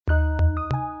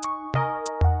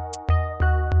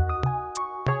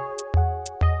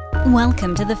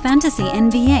Welcome to the Fantasy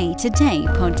NBA Today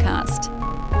podcast.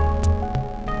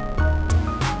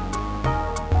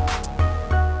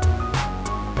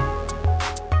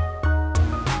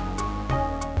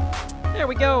 There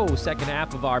we go. Second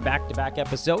half of our back-to-back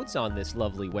episodes on this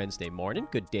lovely Wednesday morning.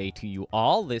 Good day to you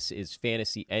all. This is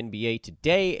Fantasy NBA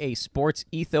Today, a Sports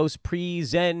Ethos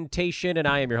presentation, and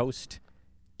I am your host,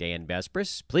 Dan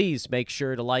Besbris. Please make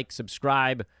sure to like,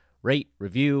 subscribe, rate,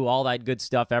 review, all that good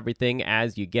stuff, everything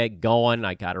as you get going.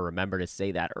 I got to remember to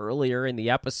say that earlier in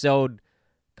the episode.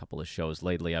 A couple of shows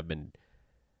lately, I've been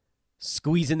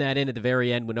squeezing that in at the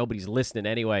very end when nobody's listening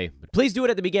anyway. But please do it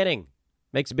at the beginning.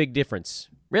 Makes a big difference.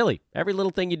 Really, every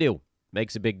little thing you do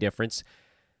makes a big difference.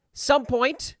 Some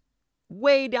point,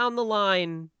 way down the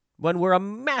line, when we're a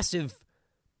massive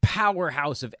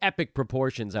powerhouse of epic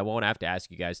proportions, I won't have to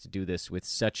ask you guys to do this with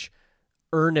such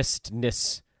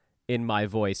earnestness in my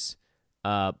voice,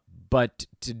 but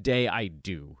today I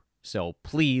do. So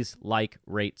please like,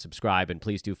 rate, subscribe, and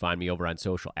please do find me over on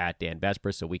social at Dan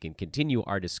Besbris so we can continue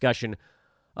our discussion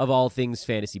of all things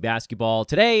fantasy basketball.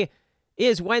 Today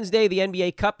is Wednesday. The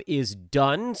NBA Cup is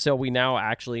done, so we now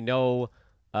actually know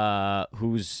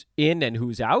who's in and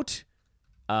who's out.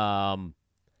 I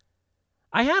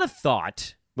had a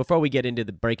thought before we get into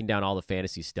the breaking down all the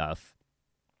fantasy stuff.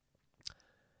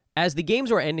 As the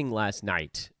games were ending last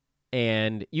night,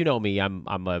 and you know me, I'm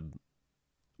a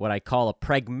what I call a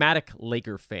pragmatic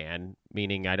Laker fan,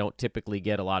 meaning I don't typically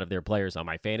get a lot of their players on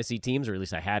my fantasy teams, or at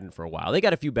least I hadn't for a while. They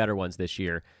got a few better ones this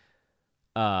year.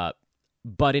 But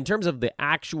in terms of the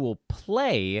actual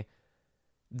play,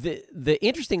 the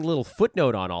interesting little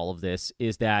footnote on all of this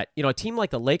is that, you know, a team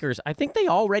like the Lakers, I think they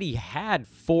already had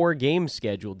 4 games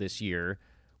scheduled this year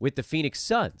with the Phoenix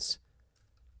Suns.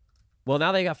 Well,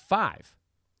 now they got 5.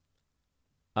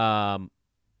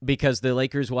 Because the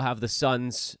Lakers will have the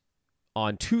Suns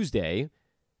on Tuesday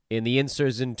in the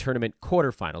in-season tournament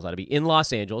quarterfinals. That'll be in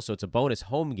Los Angeles, so it's a bonus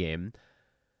home game.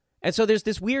 And so there's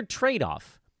this weird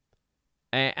trade-off.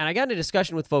 And I got in a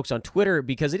discussion with folks on Twitter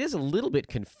because it is a little bit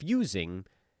confusing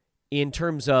in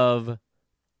terms of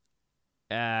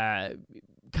kind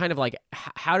of like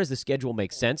how does the schedule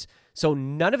make sense? So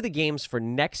none of the games for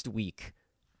next week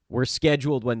were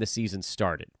scheduled when the season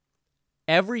started.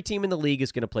 Every team in the league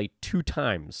is going to play 2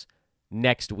 times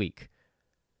next week.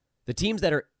 The teams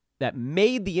that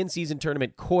made the in-season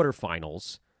tournament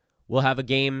quarterfinals will have a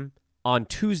game on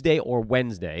Tuesday or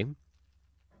Wednesday.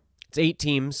 It's 8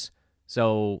 teams.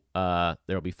 So there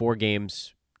will be 4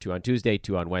 games, 2 on Tuesday,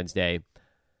 2 on Wednesday.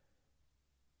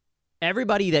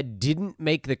 Everybody that didn't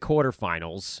make the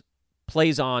quarterfinals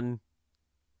plays on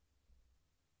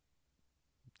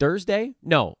Thursday?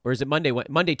 No, or is it Monday?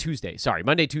 Monday, Tuesday. Sorry,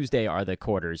 Monday, Tuesday are the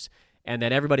quarters. And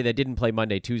then everybody that didn't play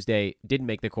Monday, Tuesday, didn't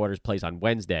make the quarters, plays on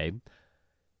Wednesday.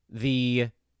 The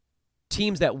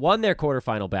teams that won their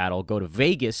quarterfinal battle go to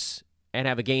Vegas and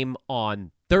have a game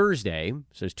on Thursday.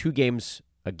 So there's 2 games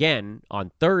again on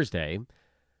Thursday.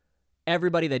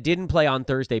 Everybody that didn't play on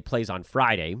Thursday plays on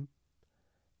Friday.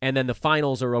 And then the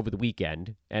finals are over the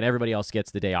weekend, and everybody else gets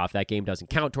the day off. That game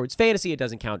doesn't count towards fantasy. It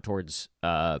doesn't count towards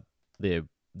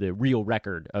the real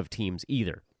record of teams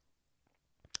either.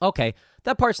 Okay,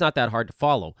 that part's not that hard to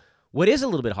follow. What is a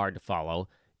little bit hard to follow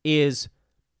is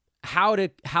how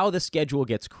the schedule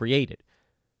gets created.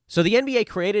 So the NBA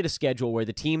created a schedule where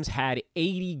the teams had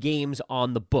 80 games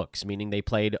on the books, meaning they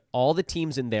played all the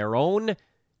teams in their own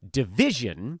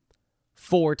division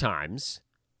 4 times.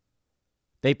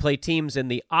 They play teams in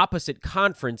the opposite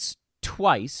conference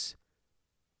twice.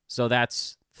 So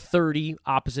that's 30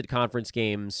 opposite conference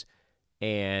games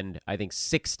and I think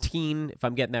 16, if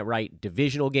I'm getting that right,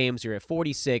 divisional games. You're at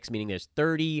 46, meaning there's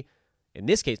 30. In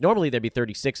this case, normally there'd be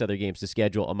 36 other games to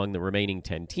schedule among the remaining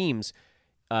 10 teams.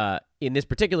 In this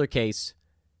particular case,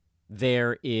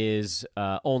 there is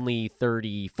only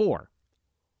 34.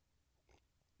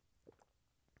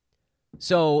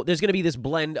 So there's going to be this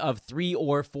blend of 3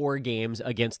 or 4 games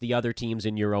against the other teams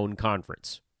in your own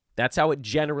conference. That's how it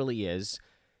generally is.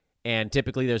 And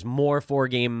typically there's more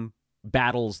 4-game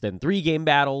battles than 3-game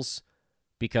battles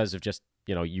because of just,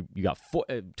 you know, you got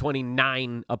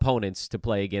 29 opponents to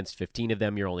play against. 15 of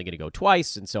them you're only going to go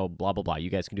twice, and so blah, blah, blah. You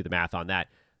guys can do the math on that.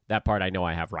 That part I know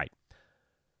I have right.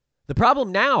 The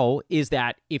problem now is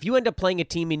that if you end up playing a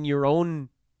team in your own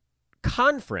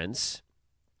conference,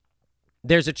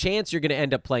 there's a chance you're going to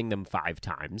end up playing them 5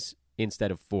 times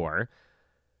instead of 4.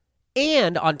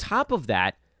 And on top of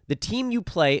that, the team you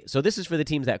play, so this is for the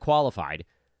teams that qualified,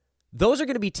 those are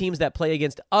going to be teams that play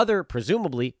against other,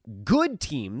 presumably, good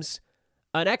teams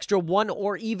an extra 1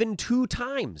 or even 2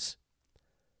 times.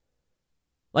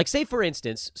 Like, say, for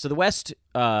instance, so the West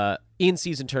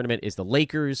in-season tournament is the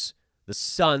Lakers, the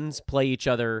Suns play each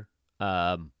other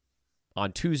on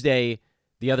Tuesday.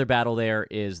 The other battle there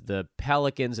is the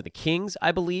Pelicans and the Kings,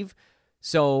 I believe.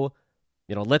 So,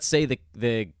 let's say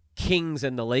the Kings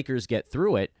and the Lakers get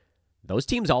through it. Those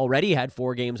teams already had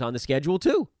 4 games on the schedule,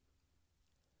 too.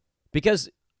 Because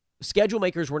schedule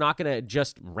makers were not going to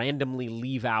just randomly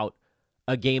leave out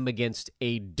a game against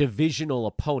a divisional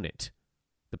opponent.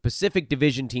 The Pacific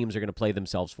Division teams are going to play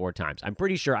themselves 4 times. I'm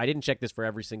pretty sure, I didn't check this for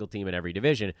every single team in every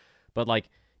division, but like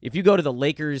if you go to the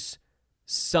Lakers,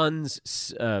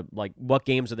 Suns, like what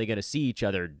games are they going to see each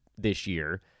other this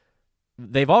year?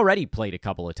 They've already played a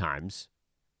couple of times.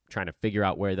 Trying to figure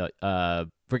out where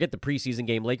forget the preseason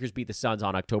game. Lakers beat the Suns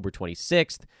on October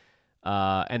 26th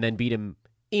and then beat them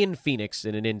in Phoenix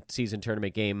in an in-season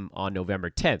tournament game on November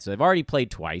 10th. So they've already played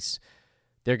twice.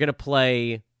 They're going to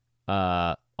play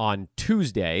on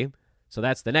Tuesday, so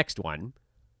that's the next one.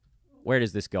 Where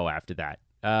does this go after that?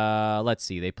 Let's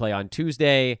see. They play on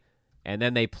Tuesday, and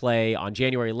then they play on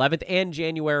January 11th and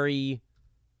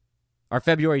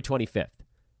February 25th.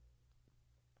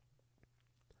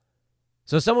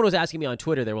 So someone was asking me on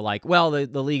Twitter, they were like, well,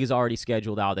 the league is already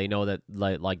scheduled out. They know that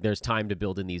like there's time to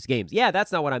build in these games. Yeah,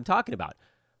 that's not what I'm talking about.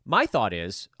 My thought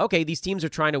is, okay, these teams are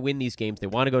trying to win these games. They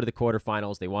want to go to the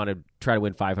quarterfinals. They want to try to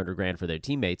win $500,000 for their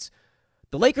teammates.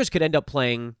 The Lakers could end up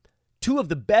playing 2 of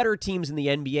the better teams in the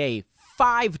NBA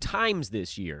 5 times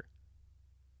this year.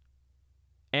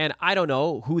 And I don't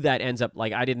know who that ends up,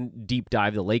 like I didn't deep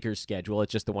dive the Lakers schedule.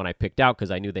 It's just the one I picked out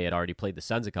because I knew they had already played the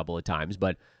Suns a couple of times.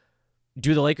 But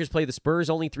do the Lakers play the Spurs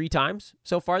only 3 times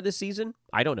so far this season?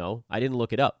 I don't know. I didn't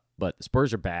look it up, but the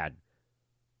Spurs are bad.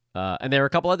 And there are a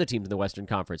couple other teams in the Western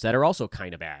Conference that are also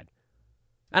kind of bad.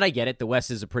 And I get it. The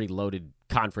West is a pretty loaded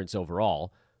conference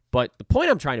overall. But the point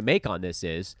I'm trying to make on this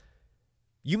is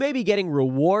you may be getting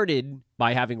rewarded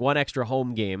by having 1 extra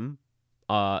home game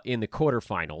in the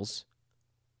quarterfinals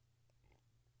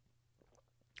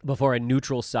before a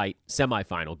neutral site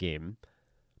semifinal game.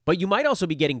 But you might also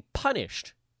be getting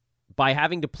punished by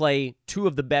having to play 2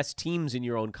 of the best teams in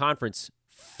your own conference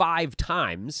 5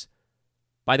 times.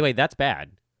 By the way, that's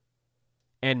bad.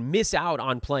 And miss out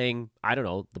on playing, I don't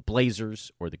know, the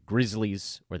Blazers or the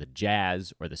Grizzlies or the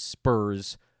Jazz or the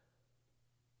Spurs.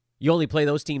 You only play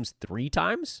those teams 3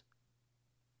 times?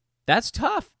 That's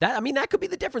tough. That could be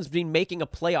the difference between making a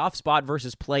playoff spot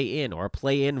versus play-in, or a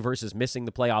play-in versus missing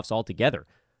the playoffs altogether.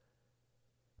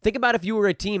 Think about if you were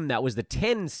a team that was the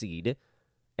 10 seed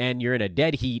and you're in a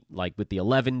dead heat, like with the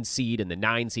 11 seed and the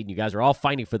 9 seed, and you guys are all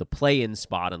fighting for the play-in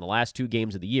spot on the last 2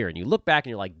 games of the year, and you look back and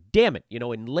you're like, damn it,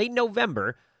 in late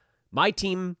November, my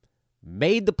team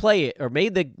made the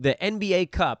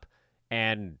NBA Cup,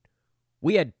 and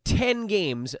we had 10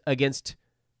 games against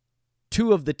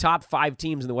 2 of the top 5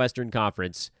 teams in the Western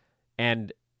Conference,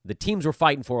 and the teams we're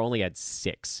fighting for only had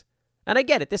 6. And I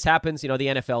get it. This happens. The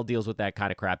NFL deals with that kind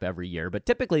of crap every year, but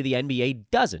typically the NBA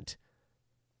doesn't.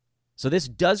 So this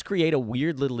does create a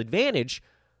weird little advantage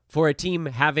for a team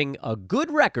having a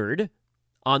good record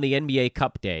on the NBA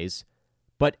Cup days,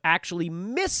 but actually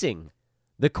missing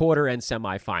the quarter and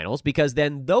semifinals, because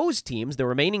then those teams, the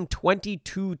remaining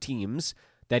 22 teams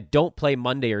that don't play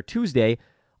Monday or Tuesday,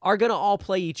 are going to all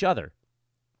play each other.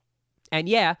 And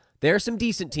yeah, there are some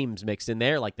decent teams mixed in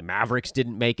there, like the Mavericks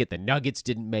didn't make it, the Nuggets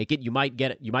didn't make it. You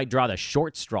might draw the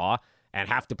short straw and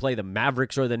have to play the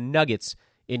Mavericks or the Nuggets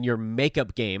in your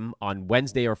makeup game on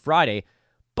Wednesday or Friday,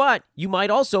 but you might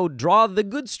also draw the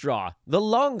good straw, the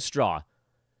long straw.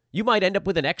 You might end up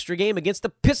with an extra game against the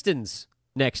Pistons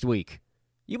next week.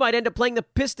 You might end up playing the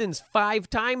Pistons 5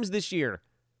 times this year.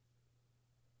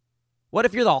 What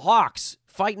if you're the Hawks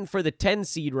fighting for the 10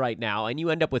 seed right now and you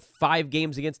end up with 5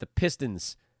 games against the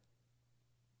Pistons?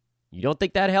 You don't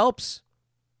think that helps?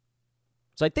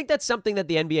 So I think that's something that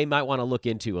the NBA might want to look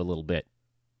into a little bit.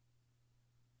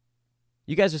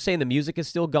 You guys are saying the music is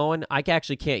still going? I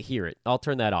actually can't hear it. I'll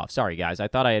turn that off. Sorry, guys. I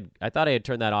thought I had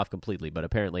turned that off completely, but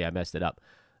apparently I messed it up.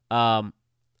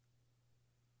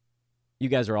 You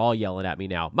guys are all yelling at me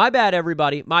now. My bad,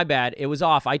 everybody. My bad. It was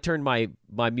off. I turned my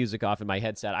music off in my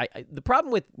headset. The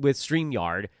problem with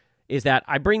StreamYard is that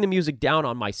I bring the music down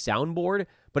on my soundboard,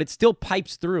 but it still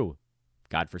pipes through.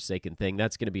 Godforsaken thing.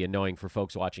 That's going to be annoying for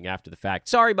folks watching after the fact.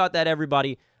 Sorry about that,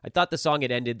 everybody. I thought the song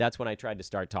had ended. That's when I tried to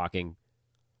start talking.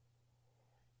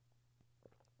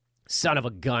 Son of a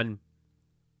gun.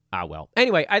 Ah, well.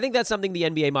 Anyway, I think that's something the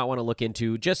NBA might want to look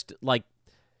into. Just like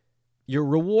you're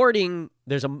rewarding,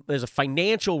 there's a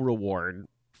financial reward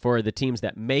for the teams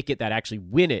that make it, that actually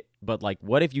win it. But like,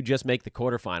 what if you just make the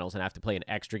quarterfinals and have to play an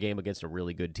extra game against a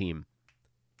really good team?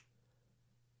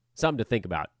 Something to think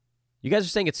about. You guys are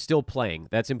saying it's still playing.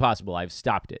 That's impossible. I've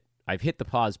stopped it. I've hit the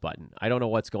pause button. I don't know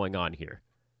what's going on here.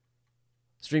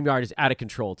 StreamYard is out of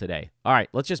control today. All right,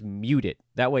 let's just mute it.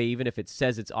 That way, even if it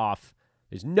says it's off,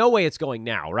 there's no way it's going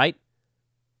now, right?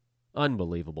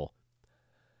 Unbelievable.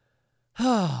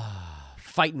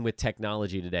 Fighting with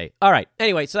technology today. All right,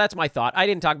 anyway, so that's my thought. I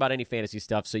didn't talk about any fantasy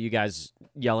stuff, so you guys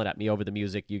yelling at me over the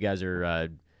music, you guys are,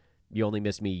 you only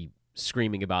missed me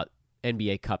screaming about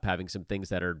NBA Cup having some things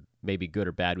that are maybe good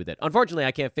or bad with it. Unfortunately,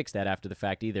 I can't fix that after the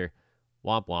fact either.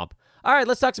 Womp womp. All right,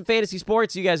 let's talk some fantasy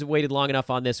sports. You guys have waited long enough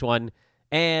on this one,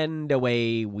 and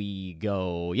away we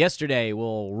go. Yesterday,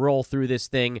 we'll roll through this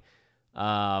thing.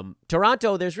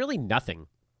 Toronto, there's really nothing.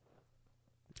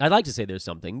 I'd like to say there's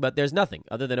something, but there's nothing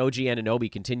other than OG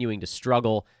Anunoby continuing to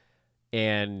struggle,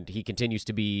 and he continues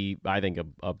to be, I think,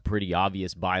 a pretty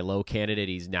obvious buy low candidate.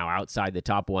 He's now outside the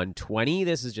top 120.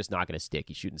 This is just not going to stick.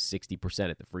 He's shooting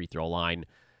 60% at the free throw line.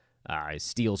 His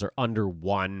steals are under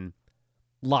 1.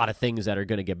 A lot of things that are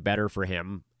going to get better for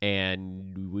him,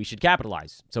 and we should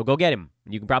capitalize. So go get him.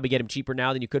 You can probably get him cheaper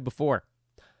now than you could before.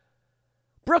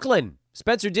 Brooklyn,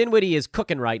 Spencer Dinwiddie is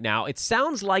cooking right now. It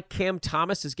sounds like Cam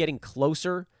Thomas is getting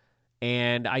closer,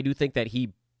 and I do think that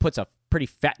he puts a pretty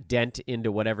fat dent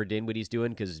into whatever Dinwiddie's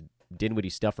doing, because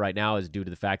Dinwiddie's stuff right now is due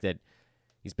to the fact that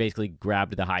he's basically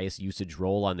grabbed the highest usage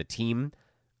role on the team.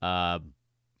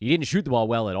 He didn't shoot the ball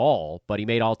well at all, but he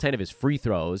made all 10 of his free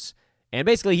throws. And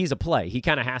basically, he's a play. He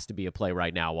kind of has to be a play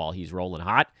right now while he's rolling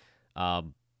hot.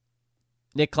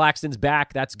 Nick Claxton's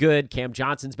back. That's good. Cam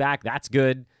Johnson's back. That's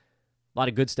good. A lot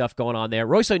of good stuff going on there.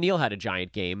 Royce O'Neal had a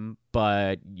giant game,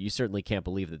 but you certainly can't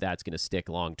believe that that's going to stick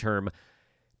long term.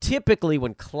 Typically,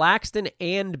 when Claxton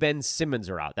and Ben Simmons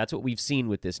are out, that's what we've seen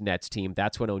with this Nets team.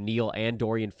 That's when O'Neal and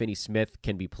Dorian Finney-Smith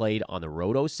can be played on the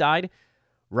roto side.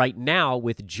 Right now,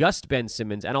 with just Ben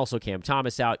Simmons and also Cam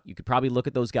Thomas out, you could probably look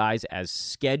at those guys as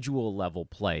schedule-level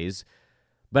plays.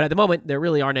 But at the moment, there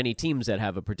really aren't any teams that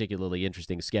have a particularly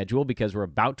interesting schedule because we're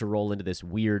about to roll into this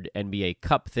weird NBA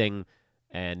Cup thing,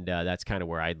 and that's kind of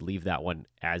where I'd leave that one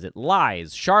as it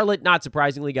lies. Charlotte, not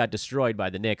surprisingly, got destroyed by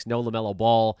the Knicks. No LaMelo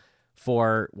Ball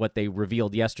for what they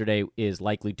revealed yesterday is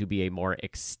likely to be a more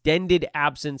extended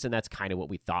absence, and that's kind of what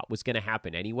we thought was going to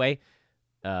happen anyway.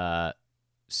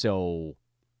 So...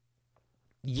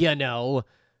 how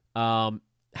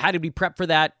did we prep for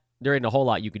that? There ain't a whole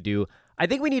lot you could do. I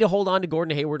think we need to hold on to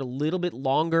Gordon Hayward a little bit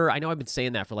longer. I know I've been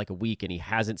saying that for like a week, and he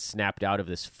hasn't snapped out of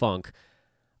this funk.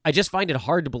 I just find it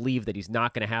hard to believe that he's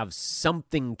not going to have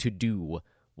something to do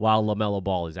while LaMelo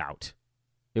Ball is out.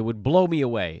 It would blow me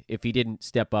away if he didn't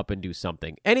step up and do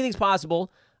something. Anything's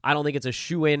possible. I don't think it's a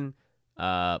shoo-in,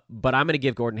 but I'm going to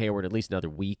give Gordon Hayward at least another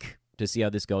week to see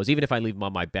how this goes, even if I leave him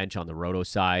on my bench on the roto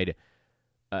side.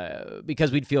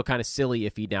 Because we'd feel kind of silly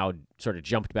if he now sort of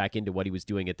jumped back into what he was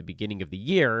doing at the beginning of the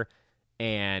year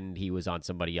and he was on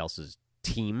somebody else's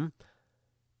team.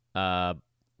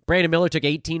 Brandon Miller took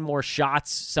 18 more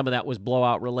shots. Some of that was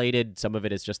blowout related. Some of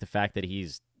it is just the fact that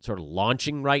he's sort of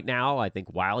launching right now. I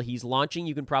think while he's launching,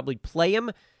 you can probably play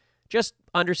him. Just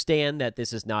understand that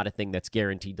this is not a thing that's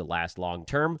guaranteed to last long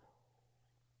term.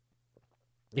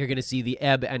 You're going to see the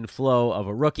ebb and flow of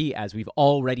a rookie, as we've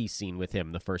already seen with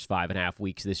him the first 5.5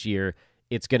 weeks this year.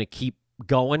 It's going to keep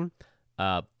going.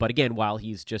 But again, while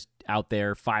he's just out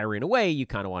there firing away, you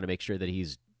kind of want to make sure that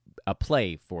he's a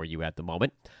play for you at the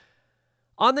moment.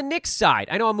 On the Knicks side,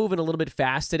 I know I'm moving a little bit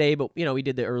fast today, but we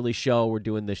did the early show. We're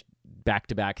doing the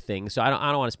back-to-back thing, so I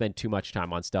don't want to spend too much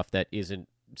time on stuff that isn't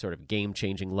sort of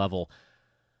game-changing level.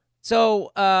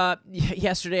 So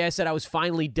yesterday I said I was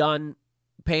finally done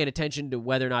paying attention to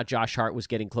whether or not Josh Hart was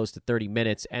getting close to 30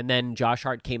 minutes. And then Josh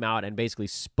Hart came out and basically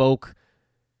spoke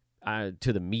to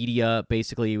the media.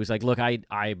 Basically, he was like, look, I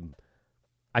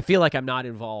feel like I'm not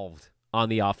involved on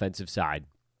the offensive side,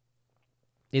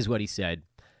 is what he said.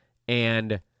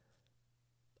 And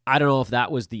I don't know if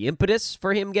that was the impetus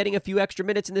for him getting a few extra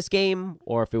minutes in this game,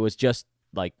 or if it was just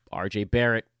like RJ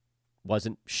Barrett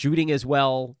wasn't shooting as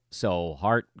well, so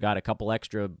Hart got a couple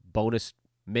extra bonus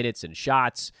minutes and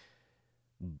shots.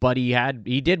 But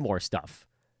he did more stuff.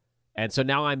 And so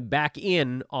now I'm back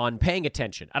in on paying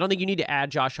attention. I don't think you need to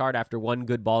add Josh Hart after one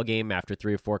good ball game, after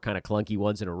 3 or 4 kind of clunky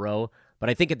ones in a row.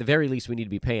 But I think at the very least we need to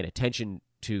be paying attention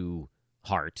to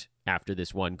Hart after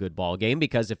this one good ball game,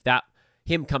 because if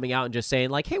him coming out and just saying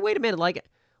like, hey, wait a minute, like,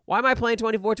 why am I playing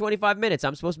 24, 25 minutes?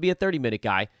 I'm supposed to be a 30-minute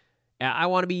guy. I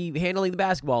want to be handling the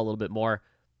basketball a little bit more.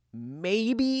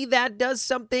 Maybe that does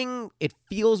something. It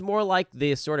feels more like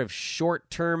the sort of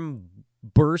short-term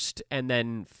burst and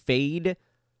then fade,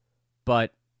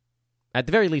 but at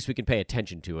the very least we can pay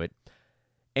attention to it.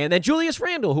 And then Julius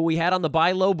Randle, who we had on the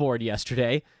buy low board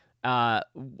yesterday,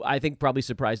 I think probably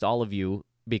surprised all of you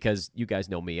because you guys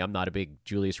know me. I'm not a big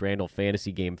Julius Randle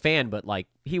fantasy game fan, but like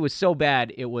he was so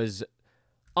bad, it was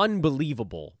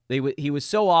unbelievable. He was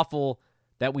so awful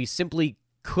that we simply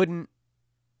couldn't,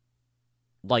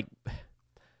 like,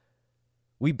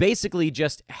 we basically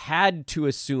just had to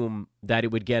assume that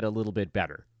it would get a little bit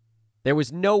better. There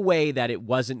was no way that it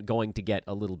wasn't going to get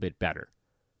a little bit better.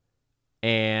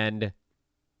 And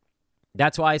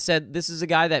that's why I said this is a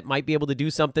guy that might be able to do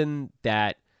something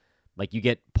that, like, you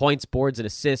get points, boards, and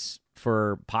assists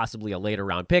for possibly a later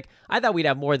round pick. I thought we'd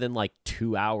have more than like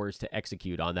 2 hours to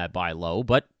execute on that buy low,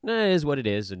 but it is what it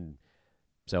is. And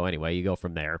so anyway, you go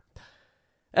from there.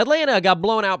 Atlanta got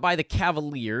blown out by the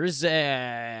Cavaliers,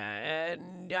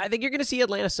 and I think you're going to see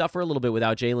Atlanta suffer a little bit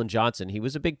without Jalen Johnson. He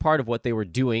was a big part of what they were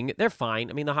doing. They're fine.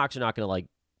 I mean, the Hawks are not going to like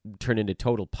turn into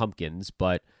total pumpkins,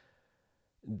 but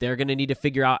they're going to need to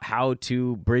figure out how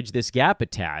to bridge this gap a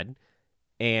tad.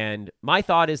 And my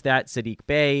thought is that Saddiq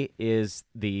Bey is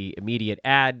the immediate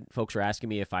add. Folks are asking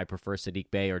me if I prefer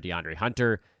Saddiq Bey or DeAndre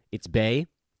Hunter. It's Bey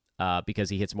because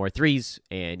he hits more threes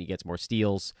and he gets more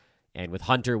steals. And with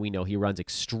Hunter, we know he runs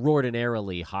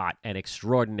extraordinarily hot and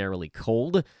extraordinarily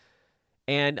cold.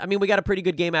 And, I mean, we got a pretty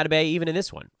good game out of Bey even in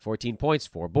this one. 14 points,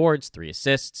 4 boards, 3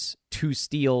 assists, 2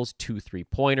 steals, 2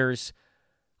 3-pointers.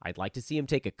 I'd like to see him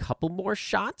take a couple more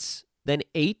shots than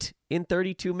 8 in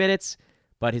 32 minutes.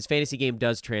 But his fantasy game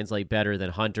does translate better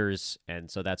than Hunter's, and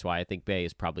so that's why I think Bey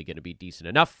is probably going to be decent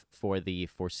enough for the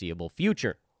foreseeable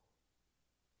future.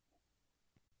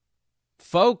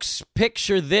 Folks,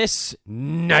 picture this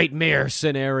nightmare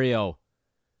scenario.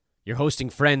 You're hosting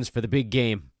friends for the big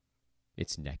game.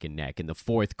 It's neck and neck in the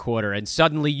fourth quarter, and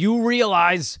suddenly you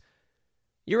realize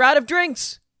you're out of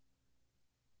drinks.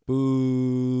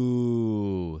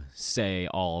 Boo, say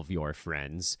all of your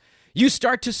friends. You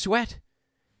start to sweat.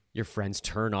 Your friends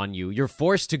turn on you. You're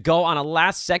forced to go on a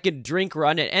last-second drink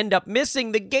run and end up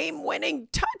missing the game-winning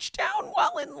touchdown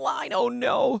while in line. Oh,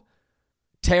 no.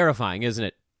 Terrifying, isn't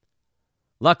it?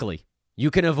 Luckily,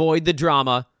 you can avoid the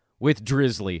drama with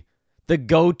Drizzly, the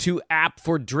go-to app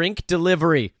for drink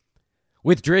delivery.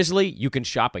 With Drizzly, you can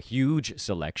shop a huge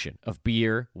selection of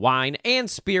beer, wine, and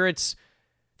spirits,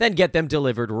 then get them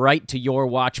delivered right to your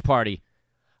watch party.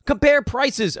 Compare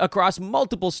prices across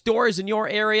multiple stores in your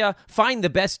area, find the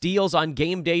best deals on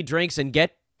game day drinks, and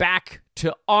get back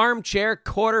to armchair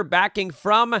quarterbacking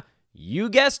from, you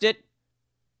guessed it,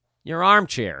 your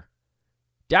armchair.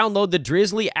 Download the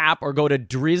Drizzly app or go to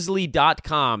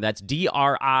drizzly.com. That's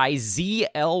DRIZLY.com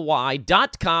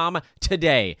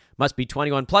today. Must be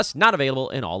 21 plus, not available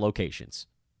in all locations.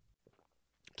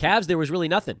 Cavs, there was really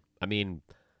nothing. I mean,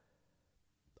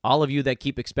 all of you that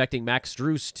keep expecting Max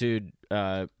Strus to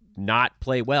not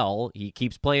play well, he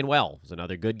keeps playing well. It was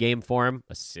another good game for him.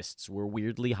 Assists were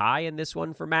weirdly high in this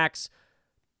one for Max.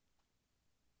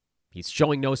 He's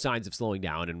showing no signs of slowing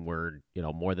down, and we're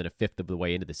more than a fifth of the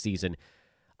way into the season.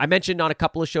 I mentioned on a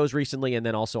couple of shows recently and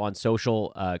then also on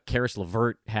social, Karis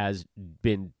LeVert has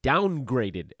been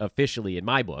downgraded officially in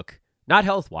my book. Not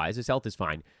health-wise. His health is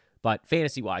fine. But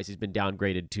fantasy-wise, he's been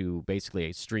downgraded to basically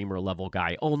a streamer-level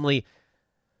guy only.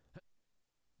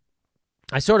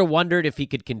 I sort of wondered if he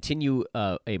could continue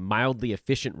a mildly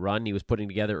efficient run he was putting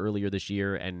together earlier this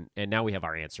year, and now we have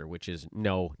our answer, which is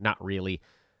no, not really.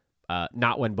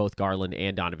 Not when both Garland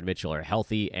and Donovan Mitchell are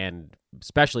healthy, and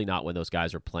especially not when those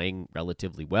guys are playing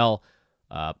relatively well.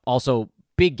 Also,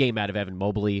 big game out of Evan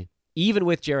Mobley. Even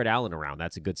with Jared Allen around,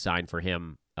 that's a good sign for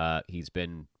him. He's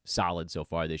been solid so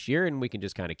far this year, and we can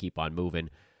just kind of keep on moving.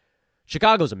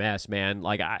 Chicago's a mess, man.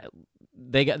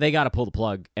 They got to pull the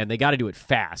plug, and they got to do it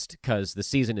fast because the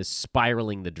season is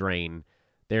spiraling the drain.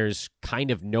 There's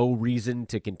kind of no reason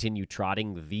to continue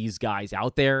trotting these guys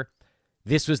out there.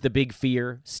 This was the big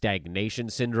fear, stagnation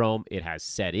syndrome. It has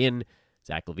set in.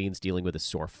 Zach LaVine's dealing with a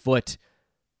sore foot.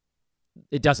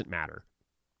 It doesn't matter.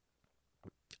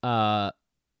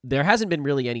 There hasn't been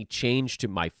really any change to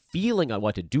my feeling on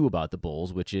what to do about the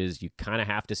Bulls, which is you kind of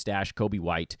have to stash Kobe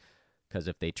White, because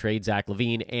if they trade Zach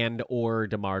LaVine and or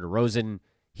DeMar DeRozan,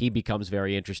 he becomes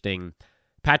very interesting.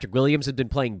 Patrick Williams has been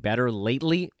playing better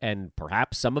lately, and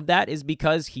perhaps some of that is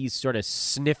because he's sort of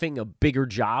sniffing a bigger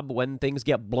job when things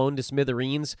get blown to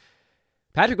smithereens.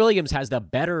 Patrick Williams has the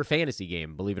better fantasy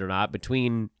game, believe it or not,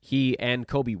 between he and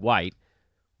Kobe White.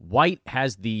 White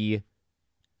has the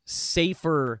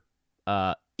safer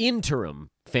interim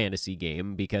fantasy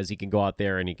game because he can go out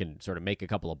there and he can sort of make a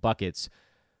couple of buckets.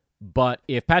 But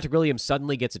if Patrick Williams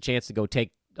suddenly gets a chance to go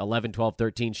take 11, 12,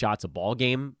 13 shots a ball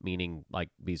game, meaning like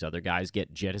these other guys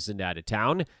get jettisoned out of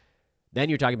town, then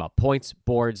you're talking about points,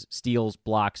 boards, steals,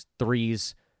 blocks,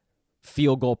 threes,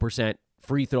 field goal percent,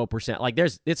 free throw percent. Like,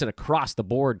 it's an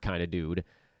across-the-board kind of dude.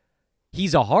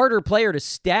 He's a harder player to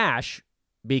stash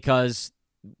because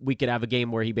we could have a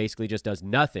game where he basically just does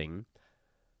nothing.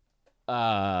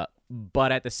 But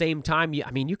at the same time,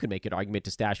 you could make an argument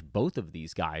to stash both of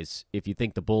these guys if you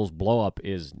think the Bulls' blow-up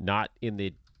is not in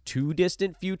the too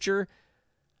distant future.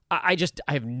 I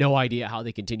have no idea how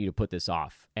they continue to put this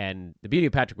off. And the beauty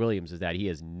of Patrick Williams is that he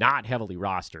is not heavily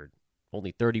rostered.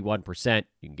 Only 31%.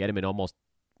 You can get him in almost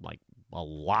like a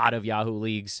lot of Yahoo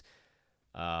leagues.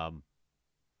 I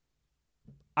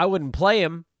wouldn't play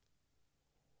him.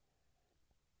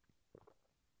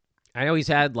 I know he's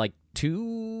had like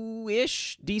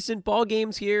 2-ish decent ball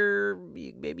games here.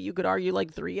 Maybe you could argue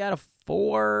like 3 out of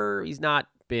 4. He's not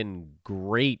been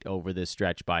great over this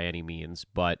stretch by any means,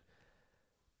 but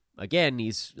again,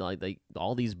 he's like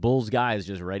all these Bulls guys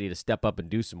just ready to step up and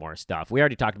do some more stuff. We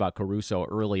already talked about Caruso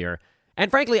earlier. And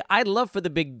frankly, I'd love for the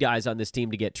big guys on this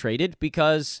team to get traded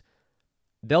because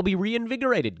they'll be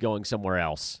reinvigorated going somewhere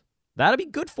else. That'll be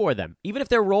good for them. Even if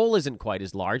their role isn't quite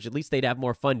as large, at least they'd have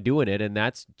more fun doing it, and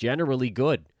that's generally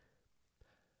good.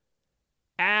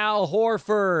 Al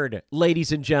Horford,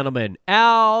 ladies and gentlemen.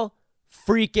 Al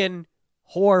freaking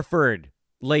Horford,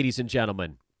 ladies and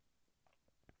gentlemen.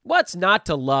 What's not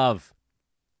to love?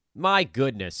 My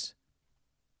goodness.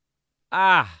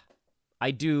 I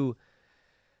do.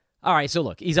 All right, so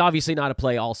look, he's obviously not a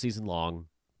play all season long.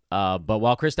 But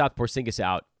while Kristaps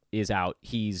Porzingis is out,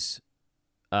 he's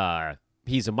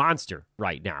a monster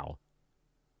right now.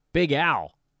 Big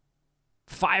Al.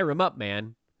 Fire him up,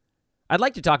 man. I'd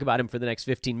like to talk about him for the next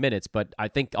 15 minutes, but I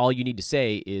think all you need to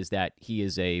say is that he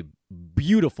is a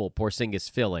beautiful Porzingis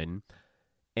fill-in,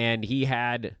 and he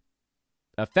had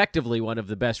effectively one of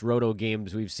the best roto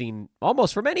games we've seen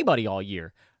almost from anybody all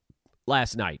year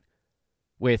last night,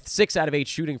 with 6 out of 8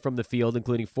 shooting from the field,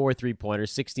 including 4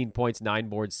 3-pointers, 16 points, 9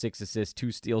 boards, 6 assists,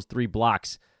 2 steals, 3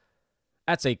 blocks.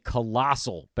 That's a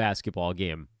colossal basketball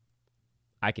game.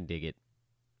 I can dig it.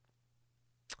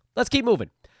 Let's keep moving.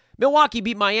 Milwaukee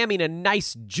beat Miami in a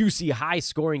nice, juicy,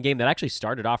 high-scoring game that actually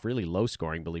started off really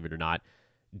low-scoring, believe it or not.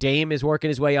 Dame is working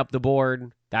his way up the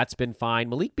board. That's been fine.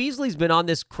 Malik Beasley's been on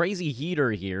this crazy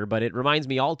heater here, but it reminds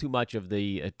me all too much of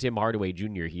the Tim Hardaway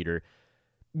Jr. heater.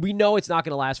 We know it's not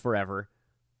going to last forever.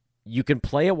 You can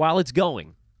play it while it's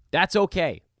going. That's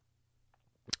okay.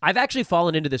 I've actually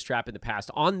fallen into this trap in the past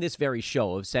on this very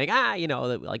show of saying,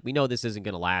 we know this isn't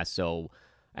going to last, so,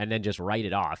 and then just write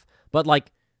it off. But,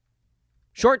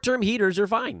 short-term heaters are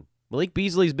fine. Malik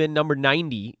Beasley's been number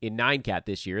 90 in 9-cat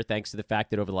this year, thanks to the fact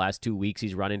that over the last 2 weeks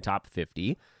he's running top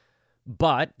 50.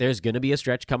 But there's going to be a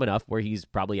stretch coming up where he's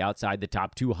probably outside the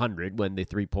top 200 when the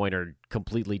three-pointer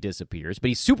completely disappears. But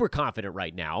he's super confident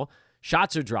right now.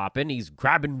 Shots are dropping. He's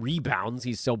grabbing rebounds.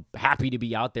 He's so happy to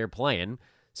be out there playing.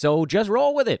 So just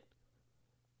roll with it.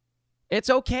 It's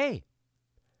okay.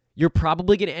 You're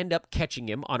probably going to end up catching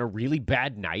him on a really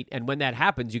bad night. And when that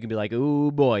happens, you can be like, oh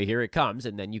boy, here it comes.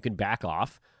 And then you can back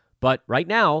off. But right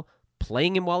now,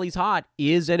 playing him while he's hot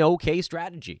is an okay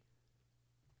strategy.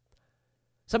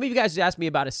 Some of you guys asked me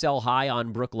about a sell high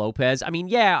on Brook Lopez.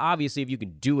 Obviously, if you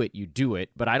can do it, you do it.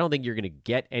 But I don't think you're going to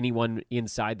get anyone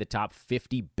inside the top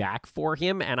 50 back for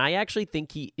him. And I actually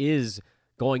think he is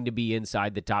going to be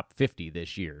inside the top 50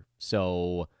 this year.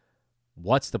 So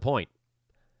what's the point?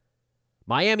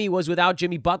 Miami was without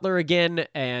Jimmy Butler again,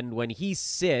 and when he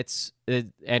sits,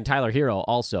 and Tyler Hero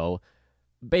also,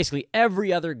 basically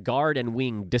every other guard and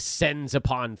wing descends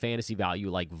upon fantasy value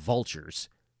like vultures.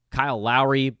 Kyle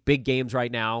Lowry, big games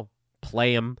right now,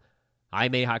 play him.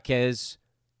 Jaime Jaquez,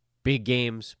 big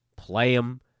games, play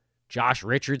him. Josh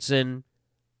Richardson,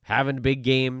 having big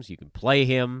games, you can play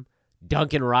him.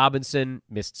 Duncan Robinson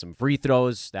missed some free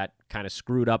throws. That kind of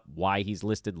screwed up why he's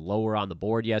listed lower on the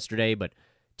board yesterday, but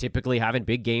typically having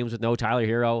big games with no Tyler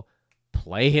Hero,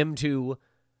 play him too.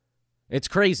 It's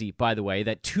crazy, by the way,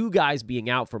 that 2 guys being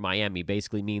out for Miami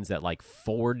basically means that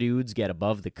 4 dudes get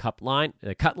above the cut line,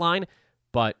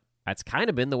 but that's kind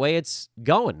of been the way it's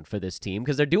going for this team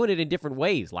because they're doing it in different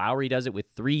ways. Lowry does it with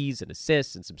threes and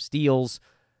assists and some steals.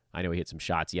 I know he hit some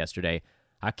shots yesterday.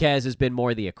 Jaquez has been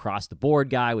more the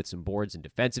across-the-board guy with some boards and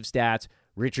defensive stats.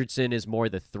 Richardson is more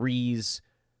the threes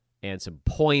and some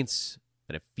points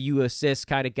and a few assists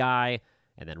kind of guy.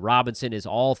 And then Robinson is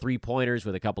all three-pointers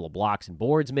with a couple of blocks and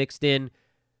boards mixed in.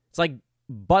 It's like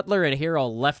Butler and Hero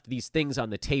left these things on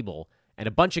the table, and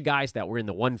a bunch of guys that were in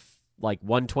the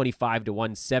 125 to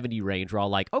 170 range were all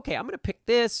like, okay, I'm going to pick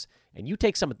this, and you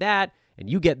take some of that, and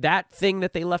you get that thing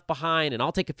that they left behind, and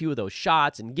I'll take a few of those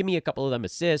shots, and give me a couple of them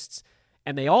assists.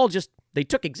 And they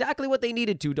took exactly what they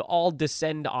needed to all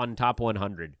descend on top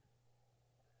 100.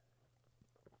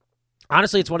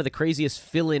 Honestly, it's one of the craziest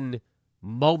fill-in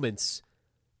moments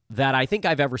that I think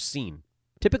I've ever seen.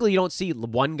 Typically, you don't see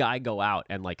one guy go out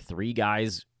and like three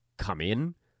guys come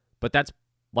in, but that's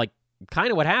like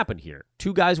kind of what happened here.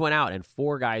 Two guys went out and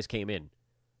four guys came in,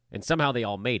 and somehow they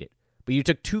all made it. But you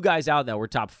took two guys out that were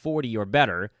top 40 or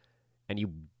better, and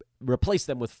you replaced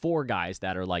them with four guys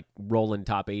that are like rolling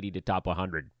top 80 to top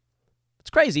 100. It's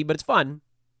crazy, but it's fun.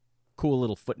 Cool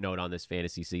little footnote on this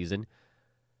fantasy season.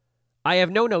 I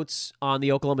have no notes on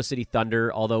the Oklahoma City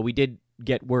Thunder, although we did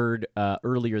get word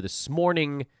earlier this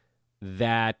morning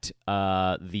that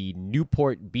the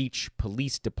Newport Beach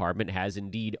Police Department has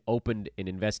indeed opened an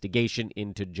investigation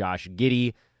into Josh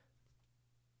Giddey.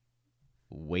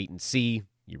 Wait and see.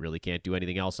 You really can't do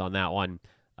anything else on that one.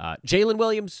 Jalen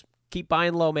Williams, keep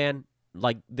buying low, man.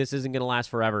 Like, this isn't going to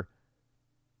last forever.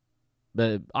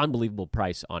 The unbelievable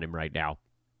price on him right now.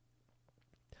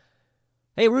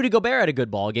 Hey, Rudy Gobert had a good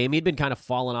ball game. He'd been kind of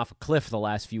falling off a cliff the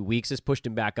last few weeks. This pushed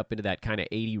him back up into that kind of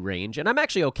 80 range, and I'm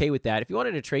actually okay with that. If you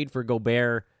wanted to trade for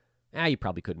Gobert, you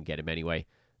probably couldn't get him anyway.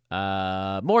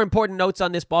 More important notes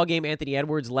on this ball game: Anthony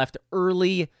Edwards left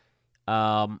early.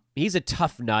 He's a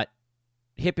tough nut.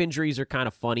 Hip injuries are kind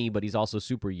of funny, but he's also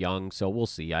super young, so we'll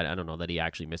see. I don't know that he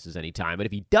actually misses any time, but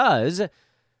if he does,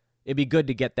 it'd be good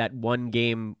to get that one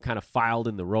game kind of filed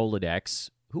in the Rolodex.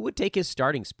 Who would take his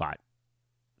starting spot?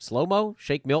 Slow-mo?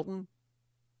 Shake Milton?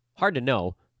 Hard to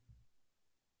know.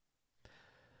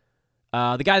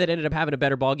 The guy that ended up having a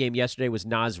better ball game yesterday was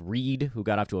Naz Reid, who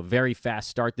got off to a very fast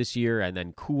start this year and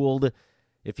then cooled.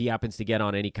 If he happens to get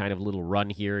on any kind of little run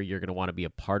here, you're going to want to be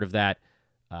a part of that.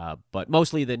 But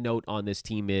mostly the note on this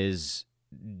team is,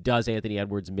 does Anthony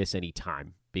Edwards miss any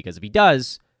time? Because if he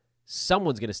does,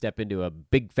 someone's going to step into a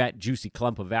big, fat, juicy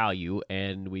clump of value,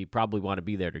 and we probably want to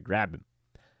be there to grab him.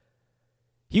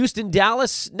 Houston,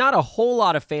 Dallas, not a whole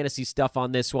lot of fantasy stuff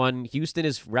on this one. Houston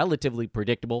is relatively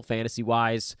predictable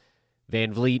fantasy-wise.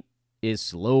 Van Vliet is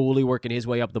slowly working his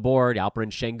way up the board. Alperen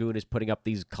Şengün is putting up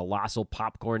these colossal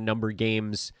popcorn number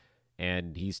games,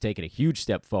 and he's taken a huge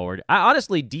step forward.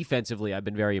 Honestly, defensively, I've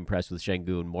been very impressed with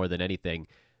Şengün more than anything.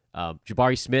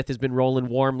 Jabari Smith has been rolling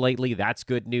warm lately. That's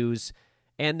good news.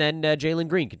 And then Jalen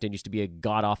Green continues to be a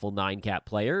god-awful 9-cap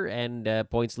player and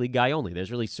points league guy only.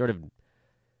 There's really sort of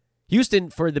Houston,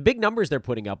 for the big numbers they're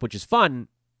putting up, which is fun,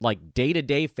 like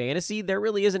day-to-day fantasy, there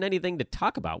really isn't anything to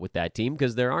talk about with that team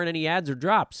because there aren't any ads or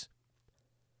drops.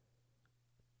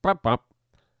 Bump, bump.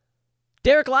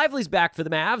 Derek Lively's back for the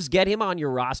Mavs. Get him on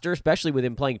your roster, especially with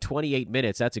him playing 28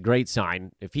 minutes. That's a great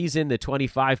sign. If he's in the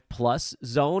 25-plus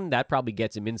zone, that probably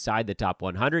gets him inside the top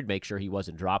 100. Make sure he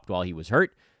wasn't dropped while he was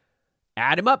hurt.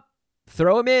 Add him up.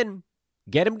 Throw him in.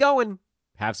 Get him going.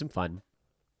 Have some fun.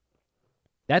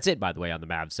 That's it, by the way, on the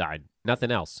Mavs side. Nothing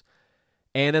else.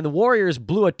 And then the Warriors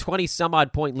blew a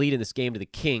 20-some-odd point lead in this game to the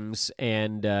Kings.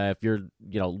 And if you're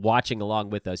watching along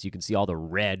with us, you can see all the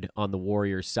red on the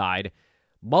Warriors side.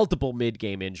 Multiple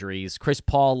mid-game injuries. Chris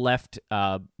Paul left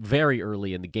very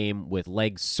early in the game with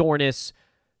leg soreness.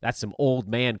 That's some old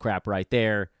man crap right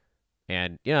there.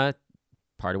 And,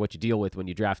 part of what you deal with when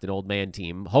you draft an old man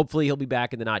team. Hopefully he'll be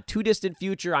back in the not-too-distant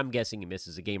future. I'm guessing he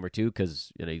misses a game or two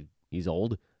because he's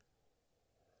old.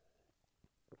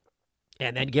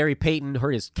 And then Gary Payton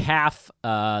hurt his calf.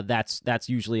 That's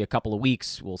usually a couple of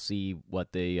weeks. We'll see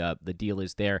what the deal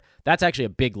is there. That's actually a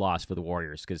big loss for the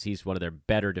Warriors because he's one of their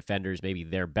better defenders, maybe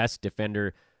their best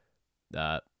defender,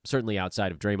 certainly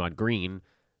outside of Draymond Green.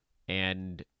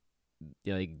 And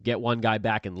you get one guy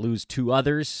back and lose two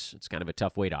others. It's kind of a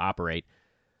tough way to operate.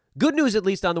 Good news, at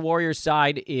least on the Warriors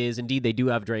side, is indeed they do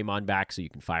have Draymond back, so you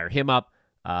can fire him up.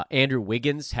 Andrew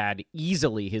Wiggins had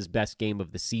easily his best game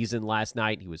of the season last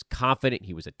night. He was confident.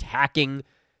 He was attacking.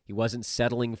 He wasn't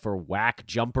settling for whack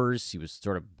jumpers. He was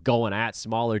sort of going at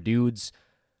smaller dudes.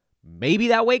 Maybe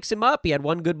that wakes him up. He had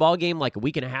one good ball game like a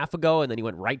week and a half ago, and then he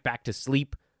went right back to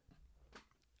sleep.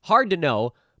 Hard to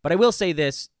know, but I will say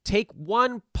this. Take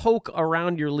one poke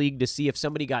around your league to see if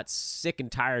somebody got sick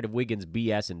and tired of Wiggins'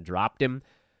 BS and dropped him.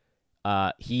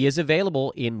 He is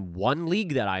available in one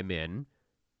league that I'm in,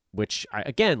 which,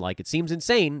 again, it seems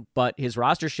insane, but his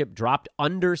rostership dropped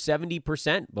under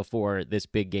 70% before this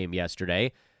big game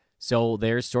yesterday. So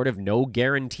there's sort of no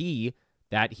guarantee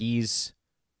that he's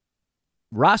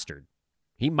rostered.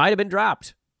 He might have been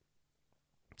dropped.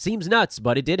 Seems nuts,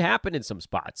 but it did happen in some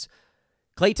spots.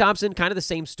 Klay Thompson, kind of the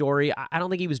same story. I don't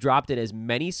think he was dropped at as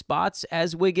many spots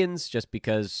as Wiggins just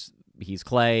because he's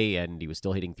Klay and he was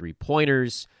still hitting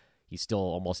three-pointers. He's still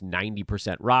almost 90%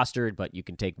 rostered, but you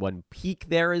can take one peek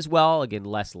there as well. Again,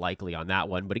 less likely on that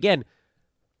one. But again,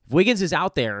 if Wiggins is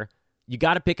out there, you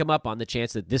got to pick him up on the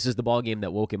chance that this is the ball game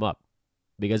that woke him up.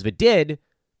 Because if it did,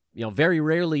 very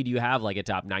rarely do you have like a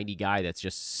top 90 guy that's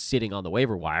just sitting on the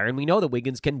waiver wire. And we know that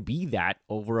Wiggins can be that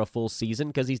over a full season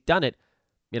because he's done it,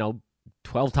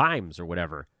 12 times or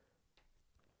whatever.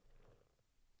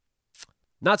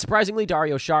 Not surprisingly,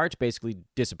 Dario Saric basically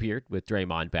disappeared with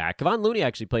Draymond back. Kevon Looney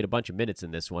actually played a bunch of minutes in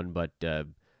this one, but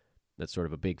that's sort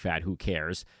of a big fat who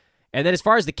cares. And then as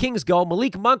far as the Kings go,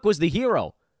 Malik Monk was the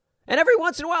hero. And every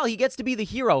once in a while, he gets to be the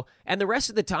hero. And the rest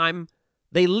of the time,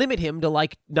 they limit him to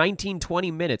like 19,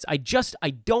 20 minutes. I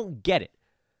don't get it.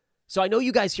 So I know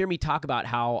you guys hear me talk about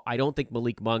how I don't think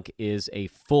Malik Monk is a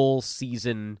full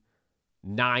season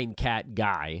 9-cat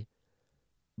guy.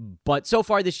 But so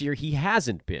far this year, he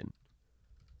hasn't been.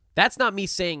 That's not me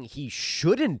saying he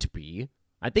shouldn't be.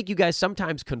 I think you guys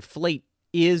sometimes conflate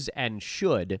is and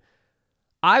should.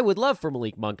 I would love for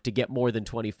Malik Monk to get more than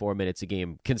 24 minutes a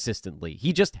game consistently.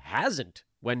 He just hasn't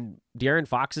when De'Aaron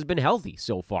Fox has been healthy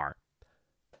so far.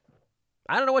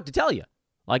 I don't know what to tell you.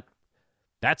 Like,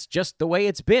 that's just the way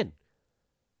it's been.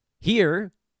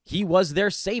 Here, he was their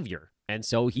savior, and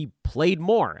so he played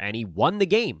more, and he won the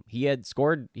game. He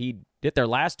hit their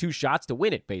last 2 shots to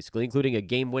win it, basically, including a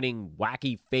game-winning,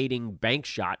 wacky, fading bank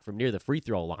shot from near the free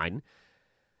throw line.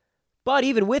 But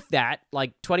even with that,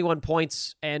 21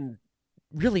 points and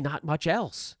really not much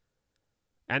else.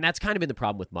 And that's kind of been the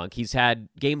problem with Monk. He's had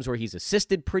games where he's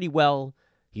assisted pretty well.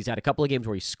 He's had a couple of games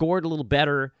where he scored a little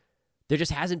better. There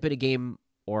just hasn't been a game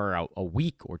or a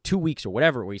week or 2 weeks or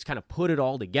whatever where he's kind of put it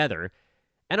all together.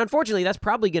 And unfortunately, that's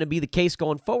probably going to be the case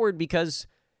going forward because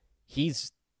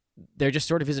there just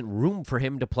sort of isn't room for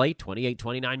him to play 28,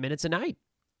 29 minutes a night.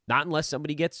 Not unless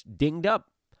somebody gets dinged up.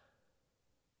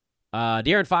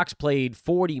 De'Aaron Fox played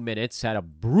 40 minutes, had a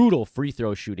brutal free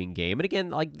throw shooting game. And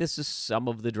again, this is some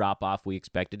of the drop-off we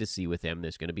expected to see with him.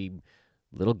 There's going to be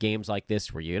little games like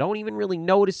this where you don't even really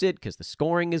notice it because the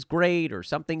scoring is great or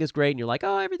something is great, and you're like,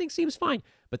 oh, everything seems fine.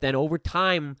 But then over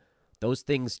time, those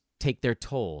things take their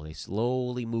toll. They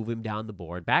slowly move him down the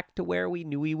board back to where we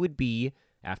knew he would be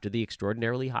after the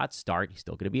extraordinarily hot start. He's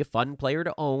still going to be a fun player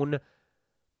to own.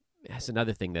 That's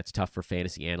another thing that's tough for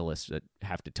fantasy analysts that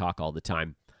have to talk all the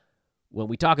time. When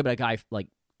we talk about a guy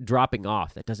dropping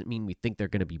off, that doesn't mean we think they're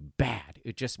going to be bad.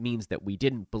 It just means that we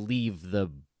didn't believe the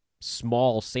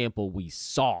small sample we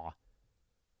saw.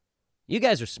 You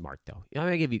guys are smart, though. I'm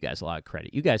going to give you guys a lot of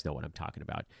credit. You guys know what I'm talking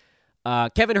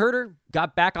about. Kevin Huerter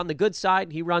got back on the good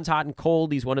side. He runs hot and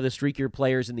cold. He's one of the streakier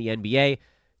players in the NBA.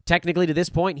 Technically, to this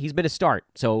point, he's been a start,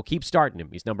 so keep starting him.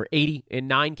 He's number 80 in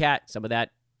 9-cat. Some of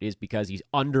that is because he's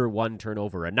under 1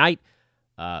 turnover a night.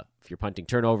 If you're punting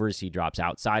turnovers, he drops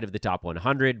outside of the top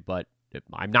 100, but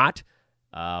I'm not.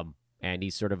 And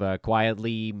he's sort of a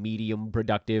quietly medium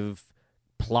productive,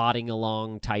 plodding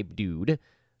along type dude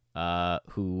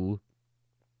who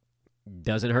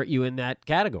doesn't hurt you in that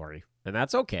category. And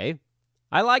that's okay.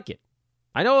 I like it.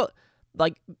 I know,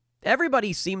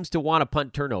 everybody seems to want to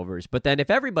punt turnovers, but then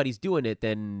if everybody's doing it,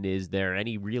 then is there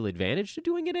any real advantage to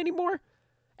doing it anymore?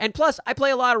 And plus, I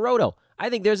play a lot of roto. I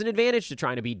think there's an advantage to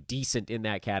trying to be decent in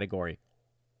that category.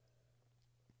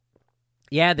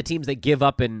 Yeah, the teams that give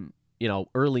up in,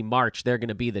 early March, they're going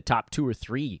to be the top 2 or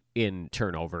 3 in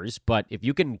turnovers. But if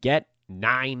you can get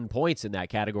 9 points in that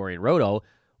category in roto,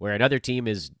 where another team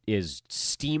is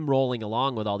steamrolling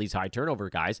along with all these high turnover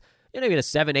guys, you're going to get a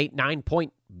 7, 8, 9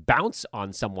 point bounce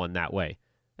on someone that way.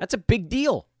 That's a big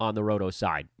deal on the roto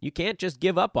side. You can't just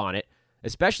give up on it,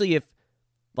 especially if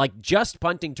just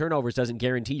punting turnovers doesn't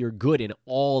guarantee you're good in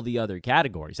all the other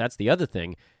categories. That's the other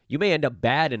thing. You may end up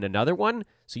bad in another one,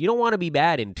 so you don't want to be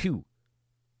bad in 2.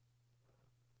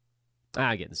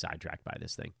 I'm getting sidetracked by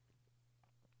this thing.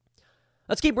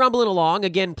 Let's keep rumbling along.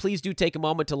 Again, please do take a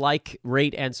moment to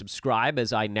rate, and subscribe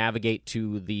as I navigate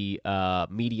to the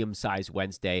medium-sized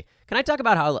Wednesday. Can I talk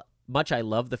about how much I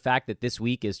love the fact that this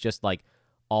week is just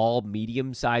all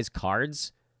medium-sized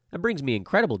cards? That brings me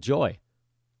incredible joy.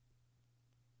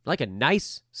 A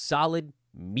nice, solid,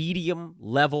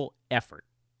 medium-level effort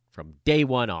from day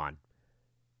one on.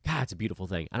 God, it's a beautiful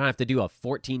thing. I don't have to do a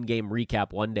 14-game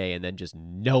recap one day and then just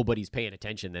nobody's paying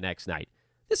attention the next night.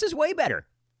 This is way better.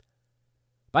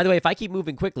 By the way, if I keep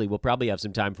moving quickly, we'll probably have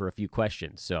some time for a few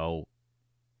questions. So,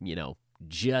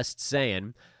 just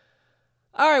saying.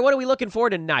 All right, what are we looking for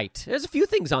tonight? There's a few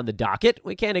things on the docket.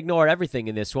 We can't ignore everything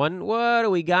in this one. What do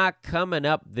we got coming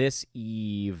up this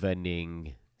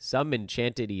evening? Some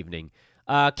enchanted evening.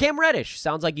 Cam Reddish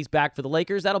sounds like he's back for the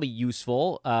Lakers. That'll be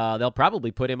useful. They'll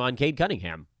probably put him on Cade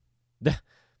Cunningham.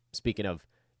 Speaking of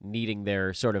needing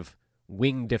their sort of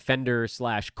wing defender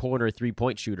 / corner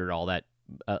 3-point shooter, all that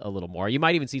a little more. You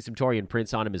might even see some Taurean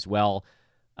Prince on him as well.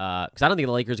 Because I don't think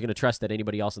the Lakers are going to trust that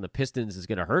anybody else in the Pistons is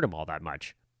going to hurt him all that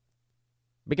much.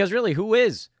 Because really, who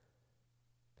is?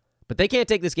 But they can't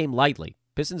take this game lightly.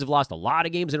 Pistons have lost a lot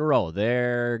of games in a row.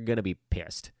 They're going to be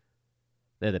pissed.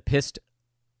 They're the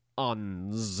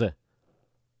Pist-ons.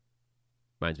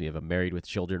 Reminds me of a Married with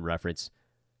Children reference.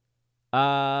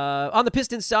 On the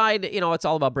Pistons side, it's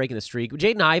all about breaking the streak.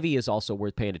 Jaden Ivey is also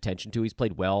worth paying attention to. He's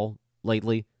played well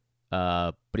lately,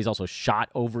 but he's also shot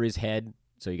over his head,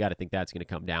 so you got to think that's going to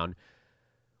come down.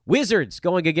 Wizards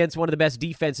going against one of the best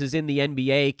defenses in the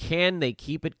NBA. Can they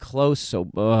keep it close? So,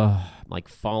 I'm like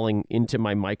falling into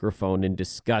my microphone in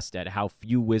disgust at how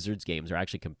few Wizards games are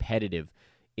actually competitive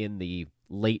in the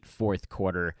late fourth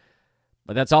quarter.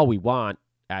 But that's all we want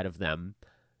out of them.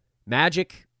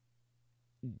 Magic,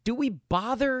 do we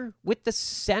bother with the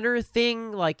center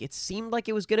thing? Like, it seemed like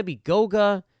it was going to be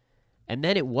Goga, and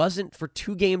then it wasn't for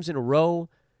 2 games in a row.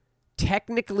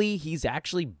 Technically, he's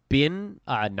actually been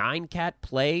a 9-cat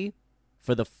play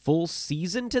for the full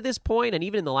season to this point, and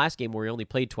even in the last game where he only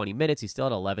played 20 minutes, he still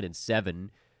had 11 and 7,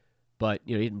 but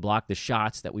he didn't block the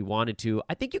shots that we wanted to.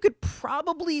 I think you could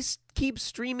probably keep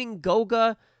streaming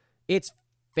Goga. It's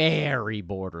very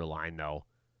borderline, though.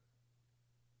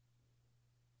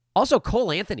 Also,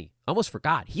 Cole Anthony, almost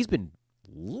forgot. He's been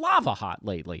lava hot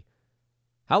lately.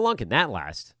 How long can that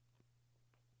last?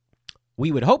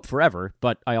 We would hope forever,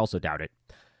 but I also doubt it.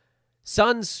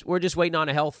 Suns, we're just waiting on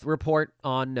a health report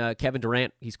on Kevin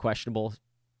Durant. He's questionable, as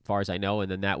far as I know, and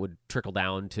then that would trickle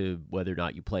down to whether or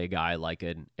not you play a guy like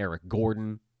an Eric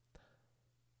Gordon.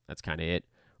 That's kind of it.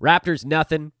 Raptors,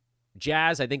 nothing.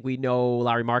 Jazz, I think we know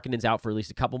Lauri Markkanen's out for at least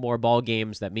a couple more ball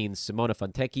games. That means Simona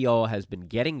Fontecchio has been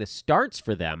getting the starts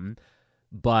for them,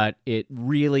 but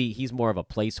he's more of a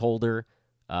placeholder.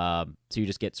 So you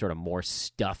just get sort of more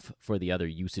stuff for the other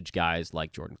usage guys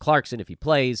like Jordan Clarkson if he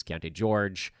plays, Keontae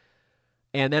George.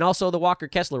 And then also the Walker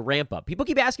Kessler ramp up. People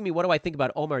keep asking me, what do I think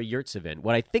about Omar Yurtseven?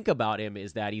 What I think about him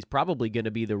is that he's probably going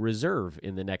to be the reserve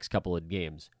in the next couple of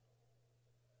games.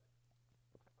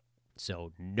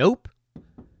 So, nope.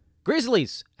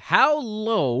 Grizzlies, how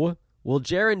low will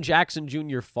Jaren Jackson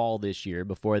Jr. fall this year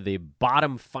before the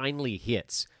bottom finally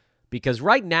hits? Because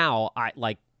right now,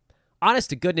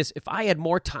 honest to goodness, if I had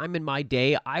more time in my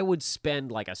day, I would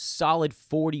spend like a solid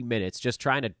 40 minutes just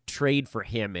trying to trade for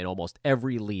him in almost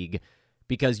every league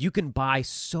because you can buy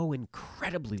so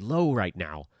incredibly low right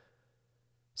now.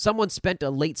 Someone spent a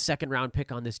late second-round pick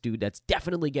on this dude that's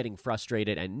definitely getting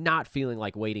frustrated and not feeling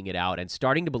like waiting it out and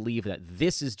starting to believe that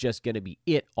this is just going to be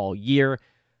it all year.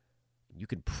 You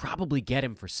could probably get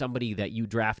him for somebody that you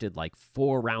drafted like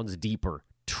 4 rounds deeper.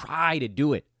 Try to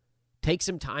do it. Take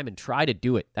some time and try to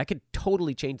do it. That could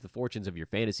totally change the fortunes of your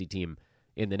fantasy team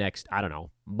in the next,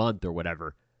 month or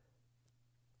whatever.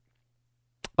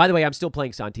 By the way, I'm still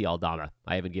playing Santi Aldama.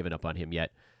 I haven't given up on him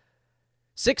yet.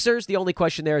 Sixers, the only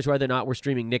question there is whether or not we're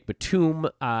streaming Nick Batum.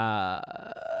 I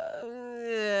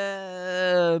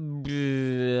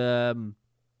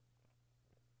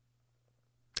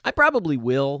probably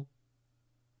will.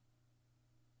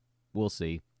 We'll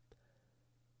see.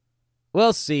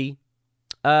 Pelicans,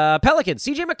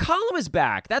 CJ McCollum is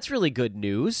back. That's really good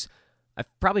news. I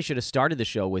probably should have started the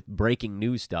show with breaking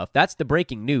news stuff. That's the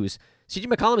breaking news. CJ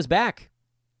McCollum is back.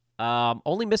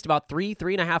 Only missed about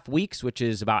 3.5 weeks, which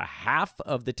is about half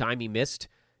of the time he missed.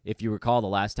 If you recall, the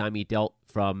last time he dealt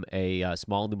from a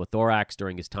small pneumothorax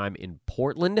during his time in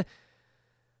Portland.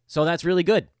 So that's really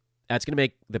good. That's going to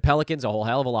make the Pelicans a whole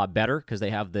hell of a lot better because they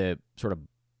have the sort of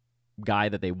guy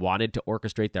that they wanted to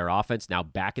orchestrate their offense now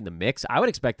back in the mix. I would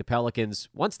expect the Pelicans,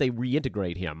 once they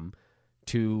reintegrate him,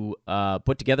 to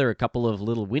put together a couple of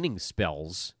little winning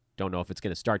spells. Don't know if it's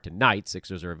going to start tonight.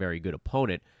 Sixers are a very good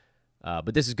opponent.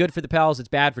 But this is good for the Pels. It's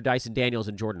bad for Dyson Daniels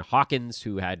and Jordan Hawkins,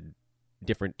 who had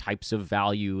different types of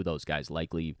value. Those guys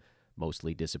likely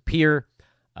mostly disappear,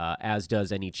 as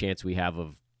does any chance we have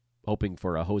of hoping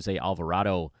for a Jose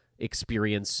Alvarado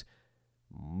experience.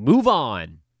 Move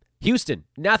on. Houston,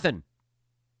 nothing.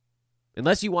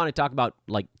 Unless you want to talk about,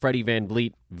 like, Freddie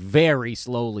VanVleet very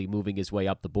slowly moving his way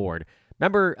up the board.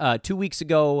 Remember 2 weeks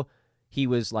ago, he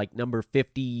was, like, number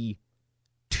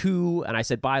 52, and I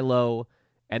said buy low.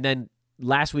 And then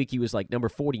last week he was like number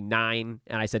 49,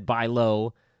 and I said buy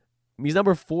low. He's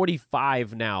number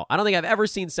 45 now. I don't think I've ever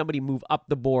seen somebody move up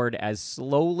the board as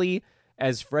slowly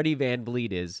as Freddie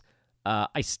VanVleet is.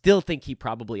 I still think he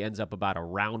probably ends up about a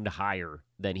round higher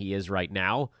than he is right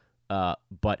now.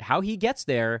 But how he gets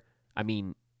there,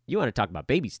 you want to talk about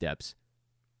baby steps.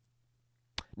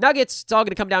 Nuggets, it's all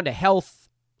going to come down to health.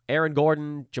 Aaron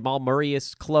Gordon, Jamal Murray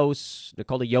is close.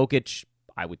 Nikola Jokic,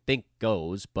 I would think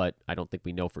goes, but I don't think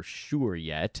we know for sure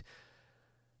yet.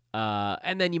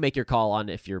 And then you make your call on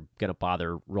if you're going to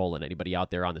bother rolling anybody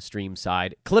out there on the stream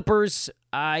side. Clippers,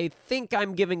 I think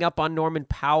I'm giving up on Norman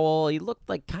Powell. He looked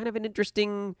like kind of an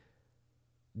interesting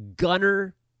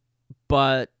gunner,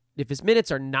 but if his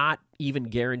minutes are not even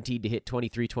guaranteed to hit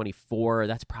 23, 24,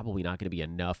 that's probably not going to be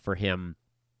enough for him.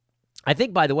 I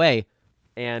think, by the way,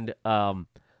 and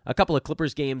a couple of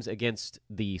Clippers games against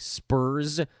the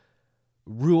Spurs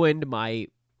ruined my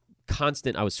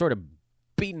I was sort of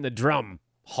beating the drum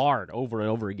hard over and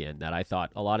over again that I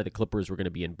thought a lot of the Clippers were going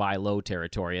to be in buy low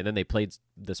territory, and then they played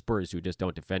the Spurs, who just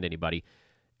don't defend anybody,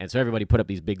 and so everybody put up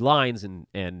these big lines,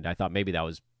 and I thought maybe that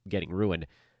was getting ruined.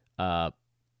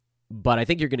 But I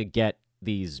think you're going to get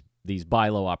these buy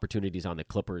low opportunities on the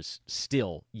Clippers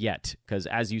still yet, because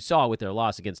as you saw with their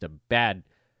loss against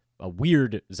a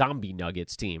weird zombie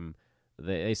Nuggets team,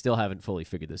 they still haven't fully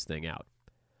figured this thing out.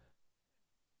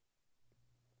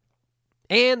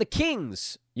 And the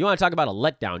Kings, you want to talk about a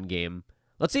letdown game?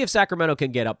 Let's see if Sacramento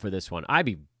can get up for this one. I'd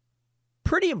be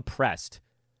pretty impressed.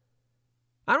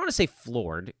 I don't want to say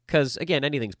floored, because, again,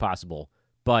 anything's possible.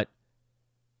 But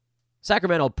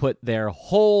Sacramento put their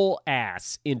whole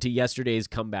ass into yesterday's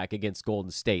comeback against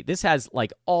Golden State. This has,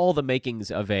 like, all the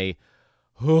makings of can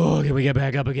we get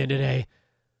back up again today?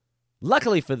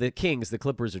 Luckily for the Kings, the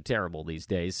Clippers are terrible these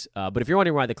days. But if you're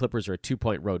wondering why the Clippers are a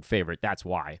 2-point road favorite, that's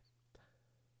why.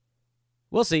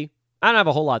 We'll see. I don't have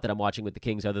a whole lot that I'm watching with the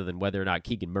Kings other than whether or not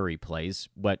Keegan Murray plays,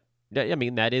 but, I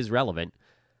mean, that is relevant.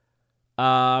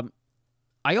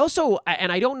 I also, and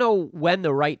I don't know when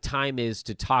the right time is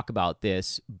to talk about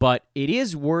this, but it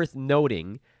is worth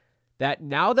noting that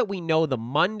now that we know the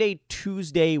Monday,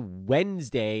 Tuesday,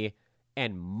 Wednesday,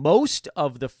 and most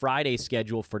of the Friday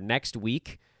schedule for next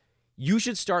week, you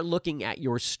should start looking at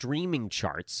your streaming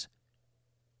charts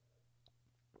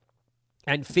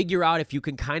and figure out if you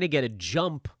can kind of get a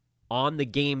jump on the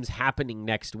games happening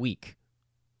next week.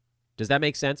 Does that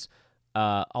make sense?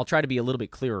 I'll try to be a little bit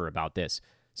clearer about this.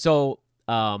 So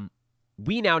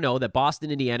we now know that Boston,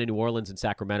 Indiana, New Orleans, and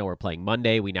Sacramento are playing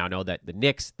Monday. We now know that the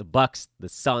Knicks, the Bucks, the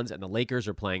Suns, and the Lakers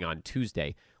are playing on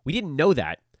Tuesday. We didn't know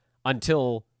that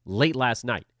until late last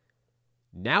night.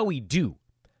 Now we do.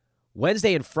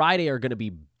 Wednesday and Friday are going to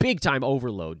be big-time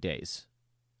overload days.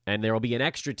 And there will be an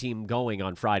extra team going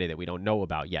on Friday that we don't know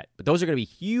about yet. But those are going to be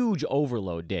huge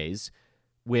overload days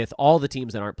with all the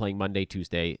teams that aren't playing Monday,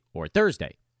 Tuesday, or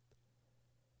Thursday.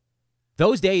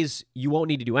 Those days, you won't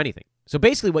need to do anything. So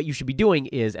basically what you should be doing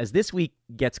is, as this week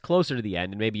gets closer to the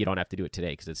end, and maybe you don't have to do it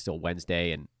today because it's still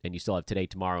Wednesday, and you still have today,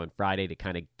 tomorrow, and Friday to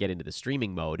kind of get into the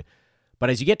streaming mode. But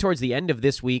as you get towards the end of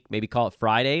this week, maybe call it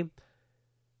Friday,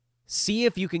 see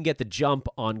if you can get the jump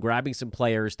on grabbing some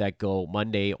players that go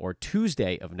Monday or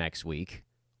Tuesday of next week,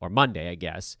 or Monday, I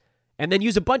guess, and then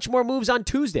use a bunch more moves on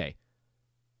Tuesday.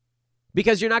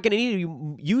 Because you're not going to need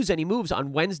to use any moves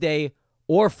on Wednesday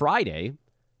or Friday.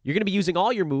 You're going to be using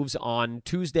all your moves on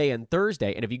Tuesday and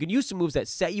Thursday. And if you can use some moves that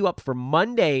set you up for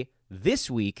Monday this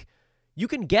week, you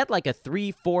can get like a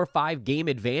 3, 4, 5 game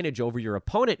advantage over your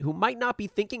opponent who might not be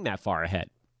thinking that far ahead.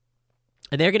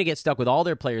 And they're going to get stuck with all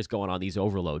their players going on these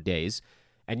overload days.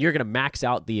 And you're going to max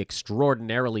out the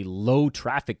extraordinarily low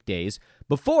traffic days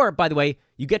before, by the way,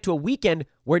 you get to a weekend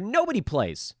where nobody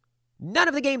plays. None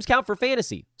of the games count for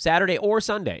fantasy, Saturday or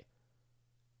Sunday.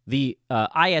 The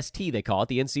IST, they call it,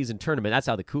 the in-season tournament. That's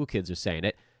how the cool kids are saying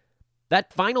it.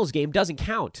 That finals game doesn't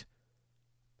count.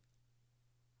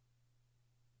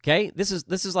 Okay? This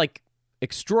is like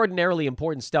extraordinarily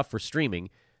important stuff for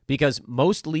streaming, because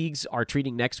most leagues are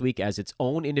treating next week as its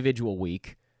own individual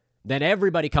week. Then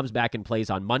everybody comes back and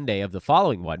plays on Monday of the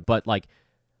following one. But, like,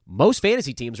 most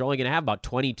fantasy teams are only going to have about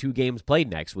 22 games played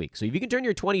next week. So if you can turn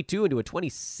your 22 into a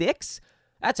 26,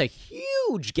 that's a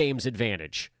huge games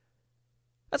advantage.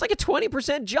 That's like a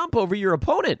 20% jump over your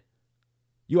opponent.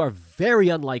 You are very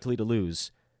unlikely to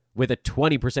lose with a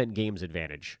 20% games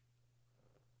advantage.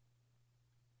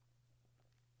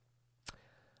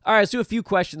 All right, let's do a few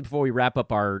questions before we wrap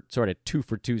up our sort of 2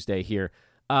 for Tuesday here.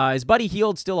 Is Buddy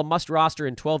Hield still a must-roster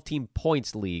in 12-team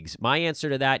points leagues? My answer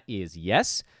to that is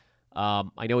yes.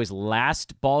 I know his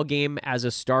last ball game as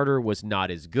a starter was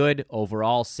not as good.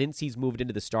 Overall, since he's moved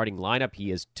into the starting lineup,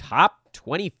 he is top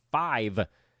 25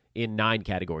 in 9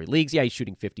 category leagues. Yeah, he's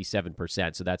shooting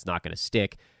 57%, so that's not going to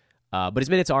stick. But his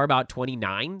minutes are about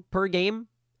 29 per game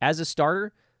as a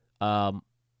starter.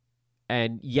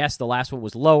 And yes, the last one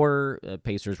was lower.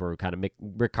 Pacers were kind of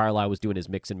Rick Carlisle was doing his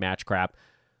mix and match crap.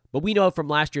 But we know from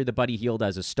last year that Buddy Hield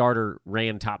as a starter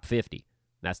ran top 50.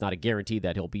 That's not a guarantee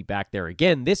that he'll be back there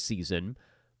again this season,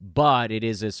 but it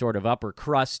is a sort of upper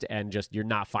crust, and just you're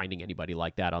not finding anybody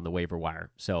like that on the waiver wire.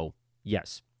 So,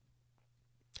 yes.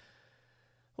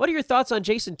 What are your thoughts on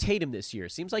Jason Tatum this year?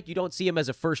 Seems like you don't see him as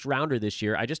a first-rounder this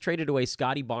year. I just traded away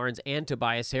Scotty Barnes and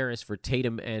Tobias Harris for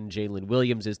Tatum and Jalen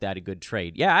Williams. Is that a good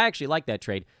trade? Yeah, I actually like that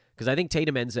trade because I think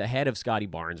Tatum ends ahead of Scotty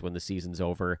Barnes when the season's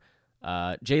over.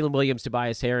 Jalen Williams,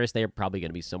 Tobias Harris, they're probably going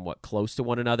to be somewhat close to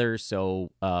one another, so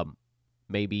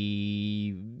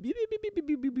maybe,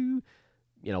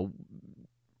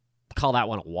 call that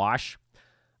one a wash.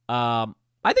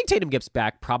 I think Tatum gets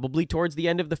back probably towards the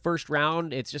end of the first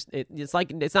round. It's just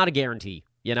it's not a guarantee,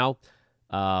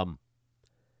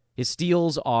 His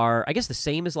steals are, I guess, the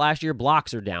same as last year.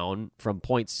 Blocks are down from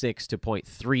 0.6 to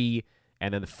 0.3,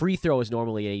 and then the free throw is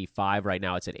normally at 85. Right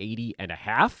now it's at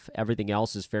 80.5. Everything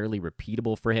else is fairly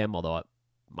repeatable for him, although I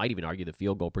might even argue the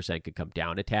field goal percent could come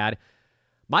down a tad.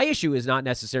 My issue is not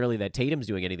necessarily that Tatum's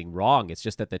doing anything wrong. It's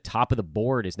just that the top of the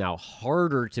board is now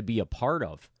harder to be a part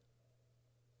of.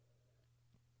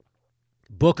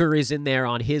 Booker is in there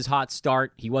on his hot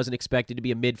start. He wasn't expected to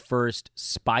be a mid-first.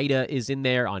 Spida is in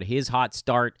there on his hot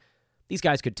start. These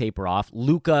guys could taper off.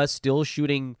 Luka still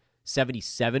shooting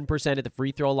 77% at the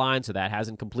free throw line, so that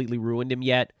hasn't completely ruined him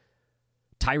yet.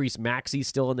 Tyrese Maxey's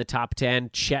still in the top 10.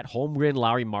 Chet Holmgren,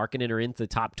 Lauri Markkanen are into the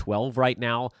top 12 right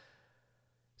now.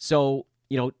 So,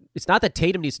 it's not that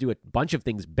Tatum needs to do a bunch of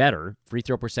things better. Free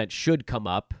throw percent should come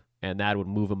up, and that would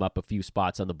move him up a few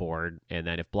spots on the board. And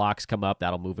then if blocks come up,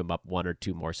 that'll move him up one or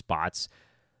two more spots.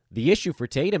 The issue for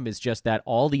Tatum is just that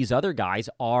all these other guys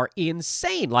are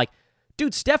insane. Like,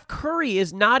 dude, Steph Curry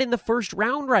is not in the first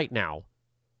round right now.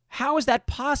 How is that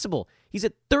possible? He's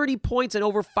at 30 points and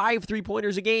over 5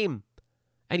 3-pointers a game,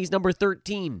 and he's number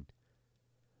 13.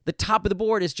 The top of the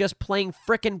board is just playing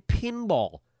frickin'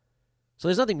 pinball. So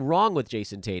there's nothing wrong with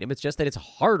Jason Tatum. It's just that it's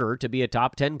harder to be a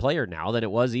top 10 player now than it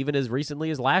was even as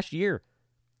recently as last year.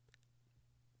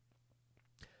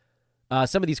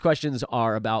 Some of these questions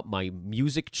are about my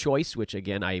music choice, which,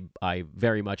 again, I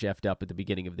very much effed up at the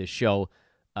beginning of this show.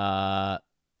 What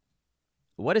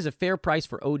is a fair price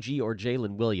for OG or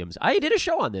Jalen Williams? I did a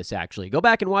show on this, actually. Go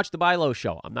back and watch the Buy Low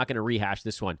show. I'm not going to rehash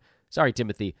this one. Sorry,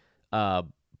 Timothy.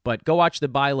 But go watch the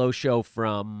Buy Low show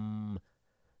from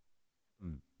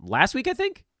last week, I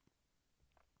think.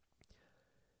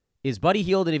 Is Buddy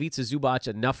Hield and Ivica Zubac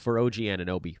enough for OG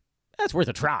Anunoby? That's worth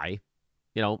a try.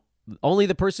 Only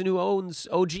the person who owns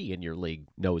OG in your league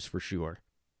knows for sure.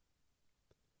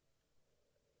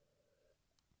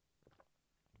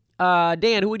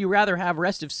 Dan, who would you rather have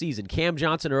rest of season, Cam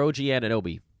Johnson or OG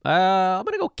Anunoby? I'm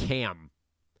going to go Cam.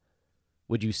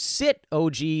 Would you sit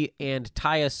OG and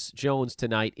Tyus Jones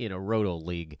tonight in a Roto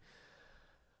League?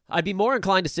 I'd be more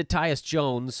inclined to sit Tyus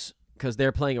Jones because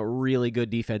they're playing a really good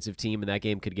defensive team and that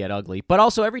game could get ugly. But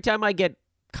also, every time I get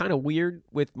kind of weird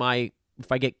with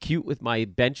if I get cute with my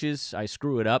benches, I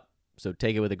screw it up. So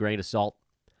take it with a grain of salt.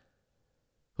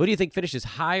 Who do you think finishes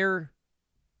higher?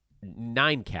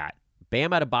 9-cat.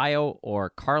 Bam Adebayo or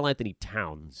Karl Anthony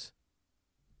Towns?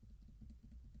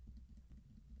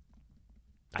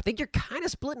 I think you're kind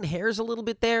of splitting hairs a little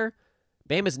bit there.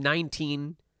 Bam is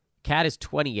 19. Cat is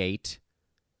 28.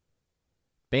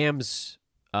 Bam's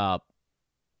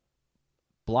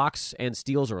blocks and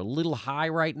steals are a little high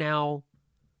right now.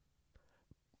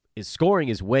 His scoring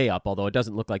is way up, although it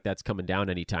doesn't look like that's coming down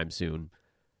anytime soon.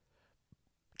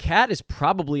 Cat is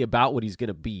probably about what he's going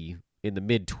to be in the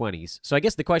mid-20s. So I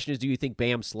guess the question is, do you think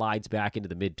Bam slides back into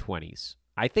the mid-20s?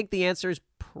 I think the answer is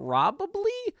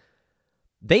probably.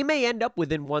 They may end up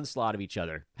within one slot of each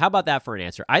other. How about that for an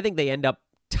answer? I think they end up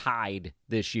tied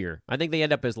this year. I think they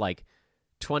end up as like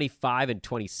 25 and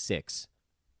 26.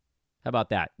 How about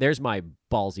that? There's my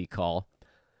ballsy call.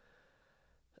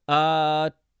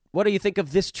 What do you think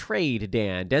of this trade,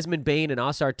 Dan? Desmond Bane and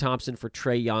Osar Thompson for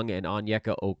Trae Young and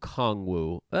Onyeka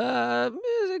Okongwu.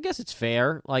 I guess it's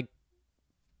fair.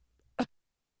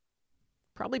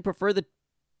 Probably prefer the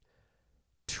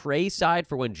Trae side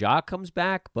for when Ja comes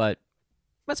back, but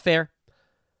that's fair.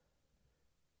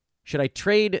 Should I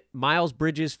trade Miles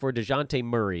Bridges for DeJounte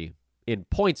Murray in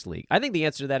points league? I think the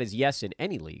answer to that is yes in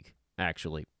any league,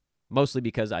 actually. Mostly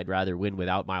because I'd rather win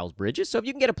without Miles Bridges. So if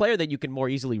you can get a player that you can more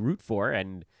easily root for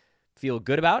and feel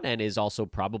good about and is also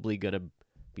probably going to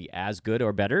be as good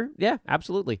or better, yeah,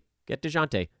 absolutely. Get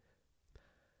DeJounte.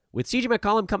 With CJ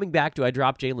McCollum coming back, do I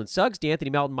drop Jalen Suggs, DeAnthony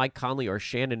Melton, Mike Conley, or it's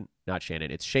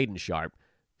Shaden Sharp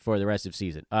for the rest of the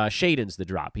season? Shaden's the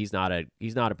drop. He's not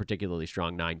a particularly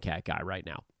strong 9-cat guy right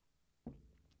now.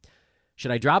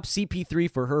 Should I drop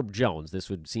CP3 for Herb Jones? This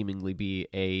would seemingly be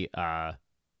a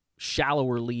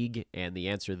shallower league, and the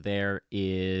answer there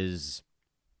is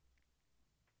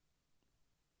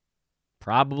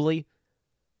probably.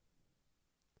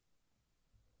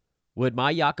 Would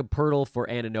my Jakob Poeltl for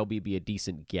Anunoby be a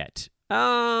decent get?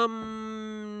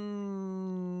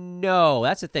 No,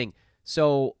 that's the thing.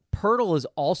 So Pirtle is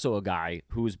also a guy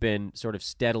who's been sort of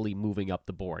steadily moving up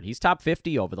the board. He's top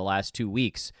 50 over the last 2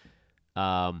 weeks.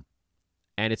 And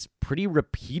it's pretty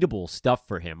repeatable stuff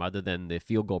for him, other than the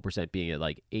field goal percent being at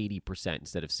like 80%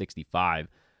 instead of 65.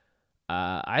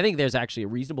 I think there's actually a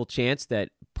reasonable chance that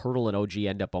Pirtle and OG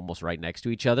end up almost right next to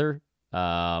each other.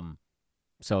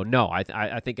 So no,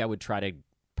 I think I would try to.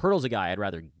 Pirtle's a guy I'd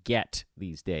rather get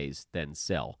these days than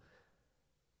sell.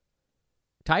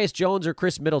 Tyus Jones or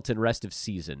Chris Middleton rest of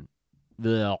season?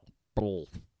 Middleton,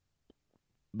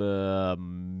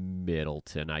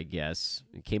 I guess.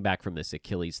 He came back from this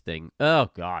Achilles thing.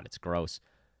 Oh, God, it's gross.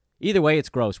 Either way, it's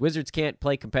gross. Wizards can't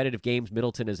play competitive games.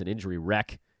 Middleton is an injury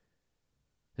wreck.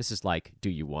 This is like, do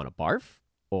you want to barf?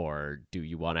 Or do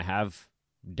you want to have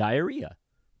diarrhea?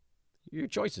 Your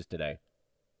choices today.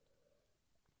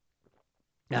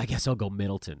 I guess I'll go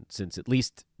Middleton, since at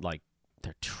least, like,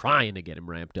 they're trying to get him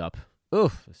ramped up.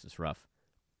 Oof, this is rough.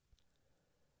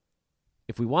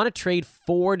 If we want to trade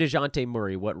for DeJounte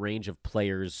Murray, what range of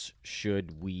players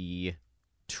should we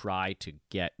try to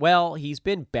get? Well, he's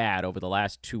been bad over the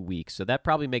last 2 weeks, so that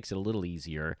probably makes it a little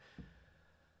easier.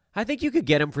 I think you could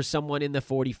get him for someone in the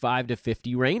 45 to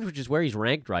 50 range, which is where he's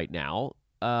ranked right now.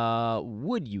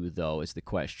 Would you, though, is the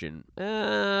question.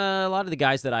 A lot of the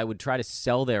guys that I would try to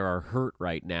sell there are hurt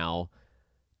right now.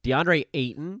 DeAndre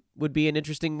Ayton would be an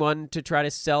interesting one to try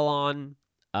to sell on.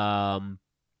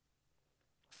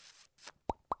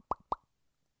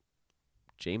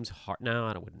 James Harden. No,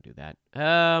 I wouldn't do that.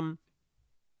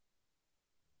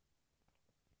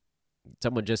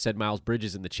 Someone just said Miles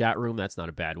Bridges in the chat room. That's not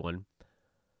a bad one.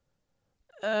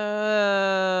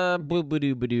 I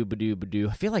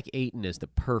feel like Ayton is the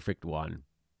perfect one.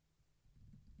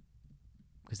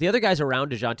 Because the other guys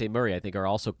around DeJounte Murray, I think, are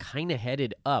also kind of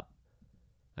headed up.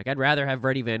 Like, I'd rather have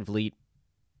Freddie VanVleet.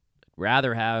 I'd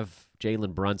rather have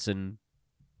Jalen Brunson.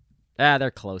 They're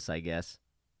close, I guess.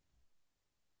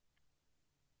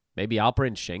 Maybe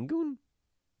Alperen Şengün?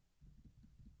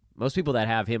 Most people that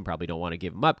have him probably don't want to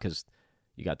give him up because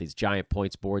you got these giant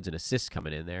points, boards, and assists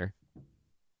coming in there.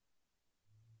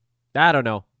 I don't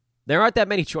know. There aren't that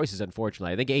many choices,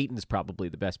 unfortunately. I think Ayton's probably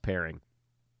the best pairing.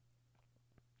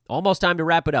 Almost time to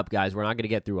wrap it up, guys. We're not going to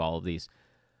get through all of these.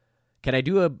 Can I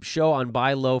do a show on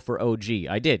buy low for OG?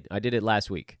 I did. I did it last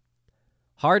week.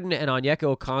 Harden and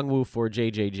Onyeka Okongwu for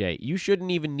JJJ. You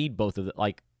shouldn't even need both of them.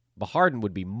 Like, but Harden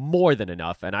would be more than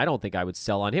enough, and I don't think I would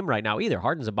sell on him right now either.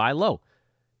 Harden's a buy low.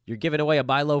 You're giving away a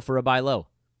buy low for a buy low.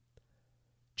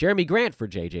 Jeremy Grant for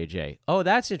JJJ. Oh,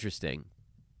 that's interesting.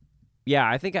 Yeah,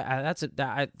 I think I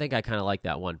kind of like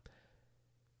that one.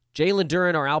 Jalen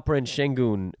Duren or Alperen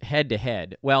Şengün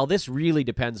head-to-head. Well, this really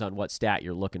depends on what stat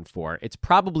you're looking for. It's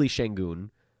probably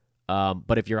Şengün,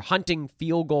 but if you're hunting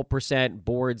field goal percent,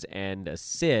 boards, and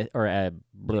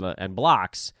and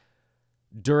blocks,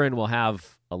 Duren will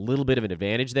have a little bit of an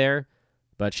advantage there,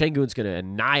 but Şengün's going to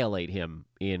annihilate him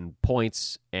in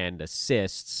points and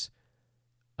assists.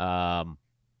 And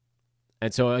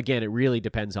so, again, it really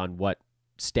depends on what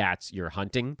stats you're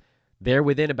hunting. They're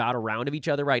within about a round of each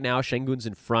other right now. Şengün's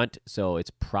in front, so it's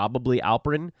probably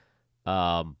Alperen.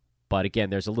 But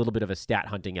again, there's a little bit of a stat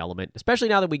hunting element, especially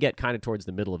now that we get kind of towards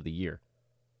the middle of the year.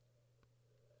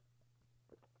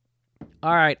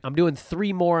 All right, I'm doing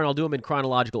 3 more, and I'll do them in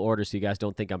chronological order so you guys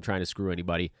don't think I'm trying to screw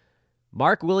anybody.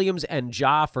 Mark Williams and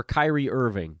Ja for Kyrie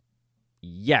Irving.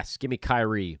 Yes, give me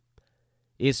Kyrie.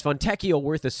 Is Fontecchio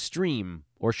worth a stream,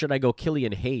 or should I go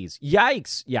Killian Hayes?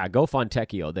 Yikes! Yeah, go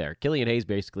Fontecchio there. Killian Hayes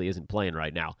basically isn't playing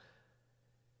right now.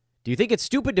 Do you think it's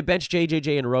stupid to bench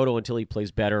JJJ and Roto until he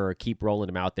plays better, or keep rolling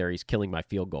him out there? He's killing my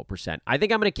field goal percent. I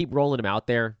think I'm going to keep rolling him out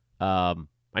there. I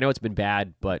know it's been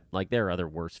bad, but like there are other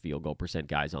worse field goal percent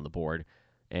guys on the board,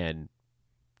 and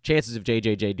chances of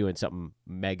JJJ doing something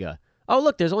mega. Oh,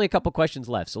 look, there's only a couple questions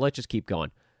left, so let's just keep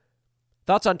going.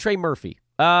 Thoughts on Trey Murphy?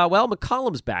 Well,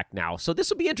 McCollum's back now, so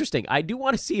this will be interesting. I do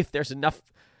want to see if there's enough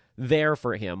there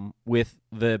for him with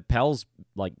the Pels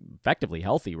like effectively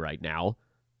healthy right now.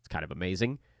 It's kind of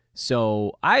amazing.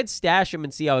 So I'd stash him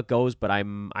and see how it goes, but I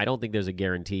don't think there's a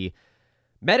guarantee.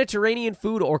 Mediterranean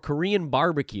food or Korean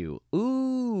barbecue?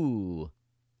 Ooh.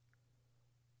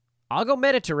 I'll go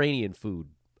Mediterranean food.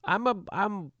 I'm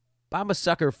a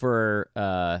sucker for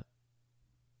a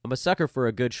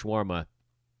good shawarma.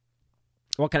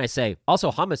 What can I say? Also,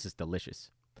 hummus is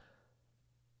delicious.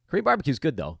 Korean barbecue's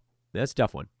good though. That's a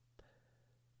tough one.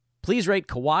 Please rate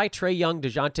Kawhi, Trae Young,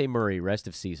 DeJounte Murray rest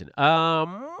of season.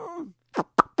 9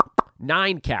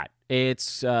 cat.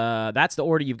 It's that's the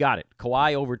order you've got it.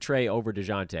 Kawhi over Trae over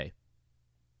DeJounte.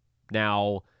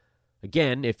 Now,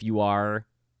 again, if you are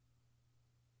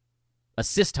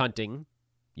assist hunting,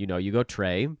 you go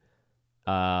Trae.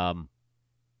 The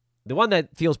one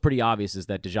that feels pretty obvious is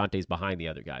that DeJounte's behind the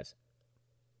other guys.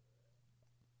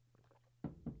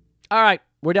 All right,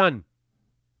 we're done.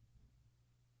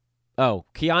 Oh,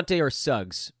 Keontae or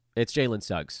Suggs? It's Jalen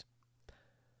Suggs.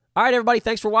 All right, everybody,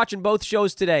 thanks for watching both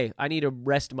shows today. I need to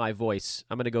rest my voice.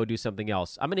 I'm going to go do something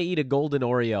else. I'm going to eat a golden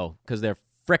Oreo because they're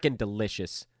frickin'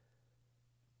 delicious.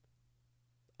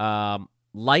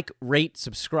 Like, rate,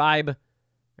 subscribe,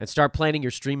 and start planning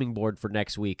your streaming board for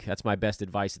next week. That's my best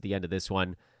advice at the end of this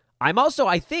one. I'm also,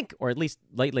 I think, or at least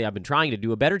lately I've been trying to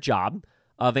do a better job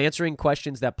of answering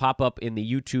questions that pop up in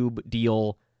the YouTube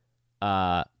deal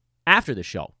after the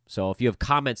show. So if you have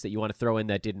comments that you want to throw in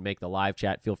that didn't make the live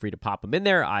chat, feel free to pop them in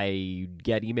there. I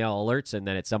get email alerts, and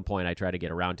then at some point I try to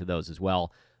get around to those as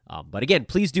well. But again,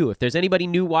 please do. If there's anybody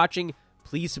new watching,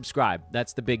 please subscribe.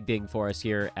 That's the big ding for us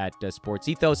here at Sports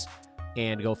Ethos.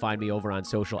 And go find me over on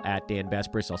social at Dan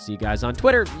Besbris. I'll see you guys on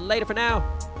Twitter. Later for now.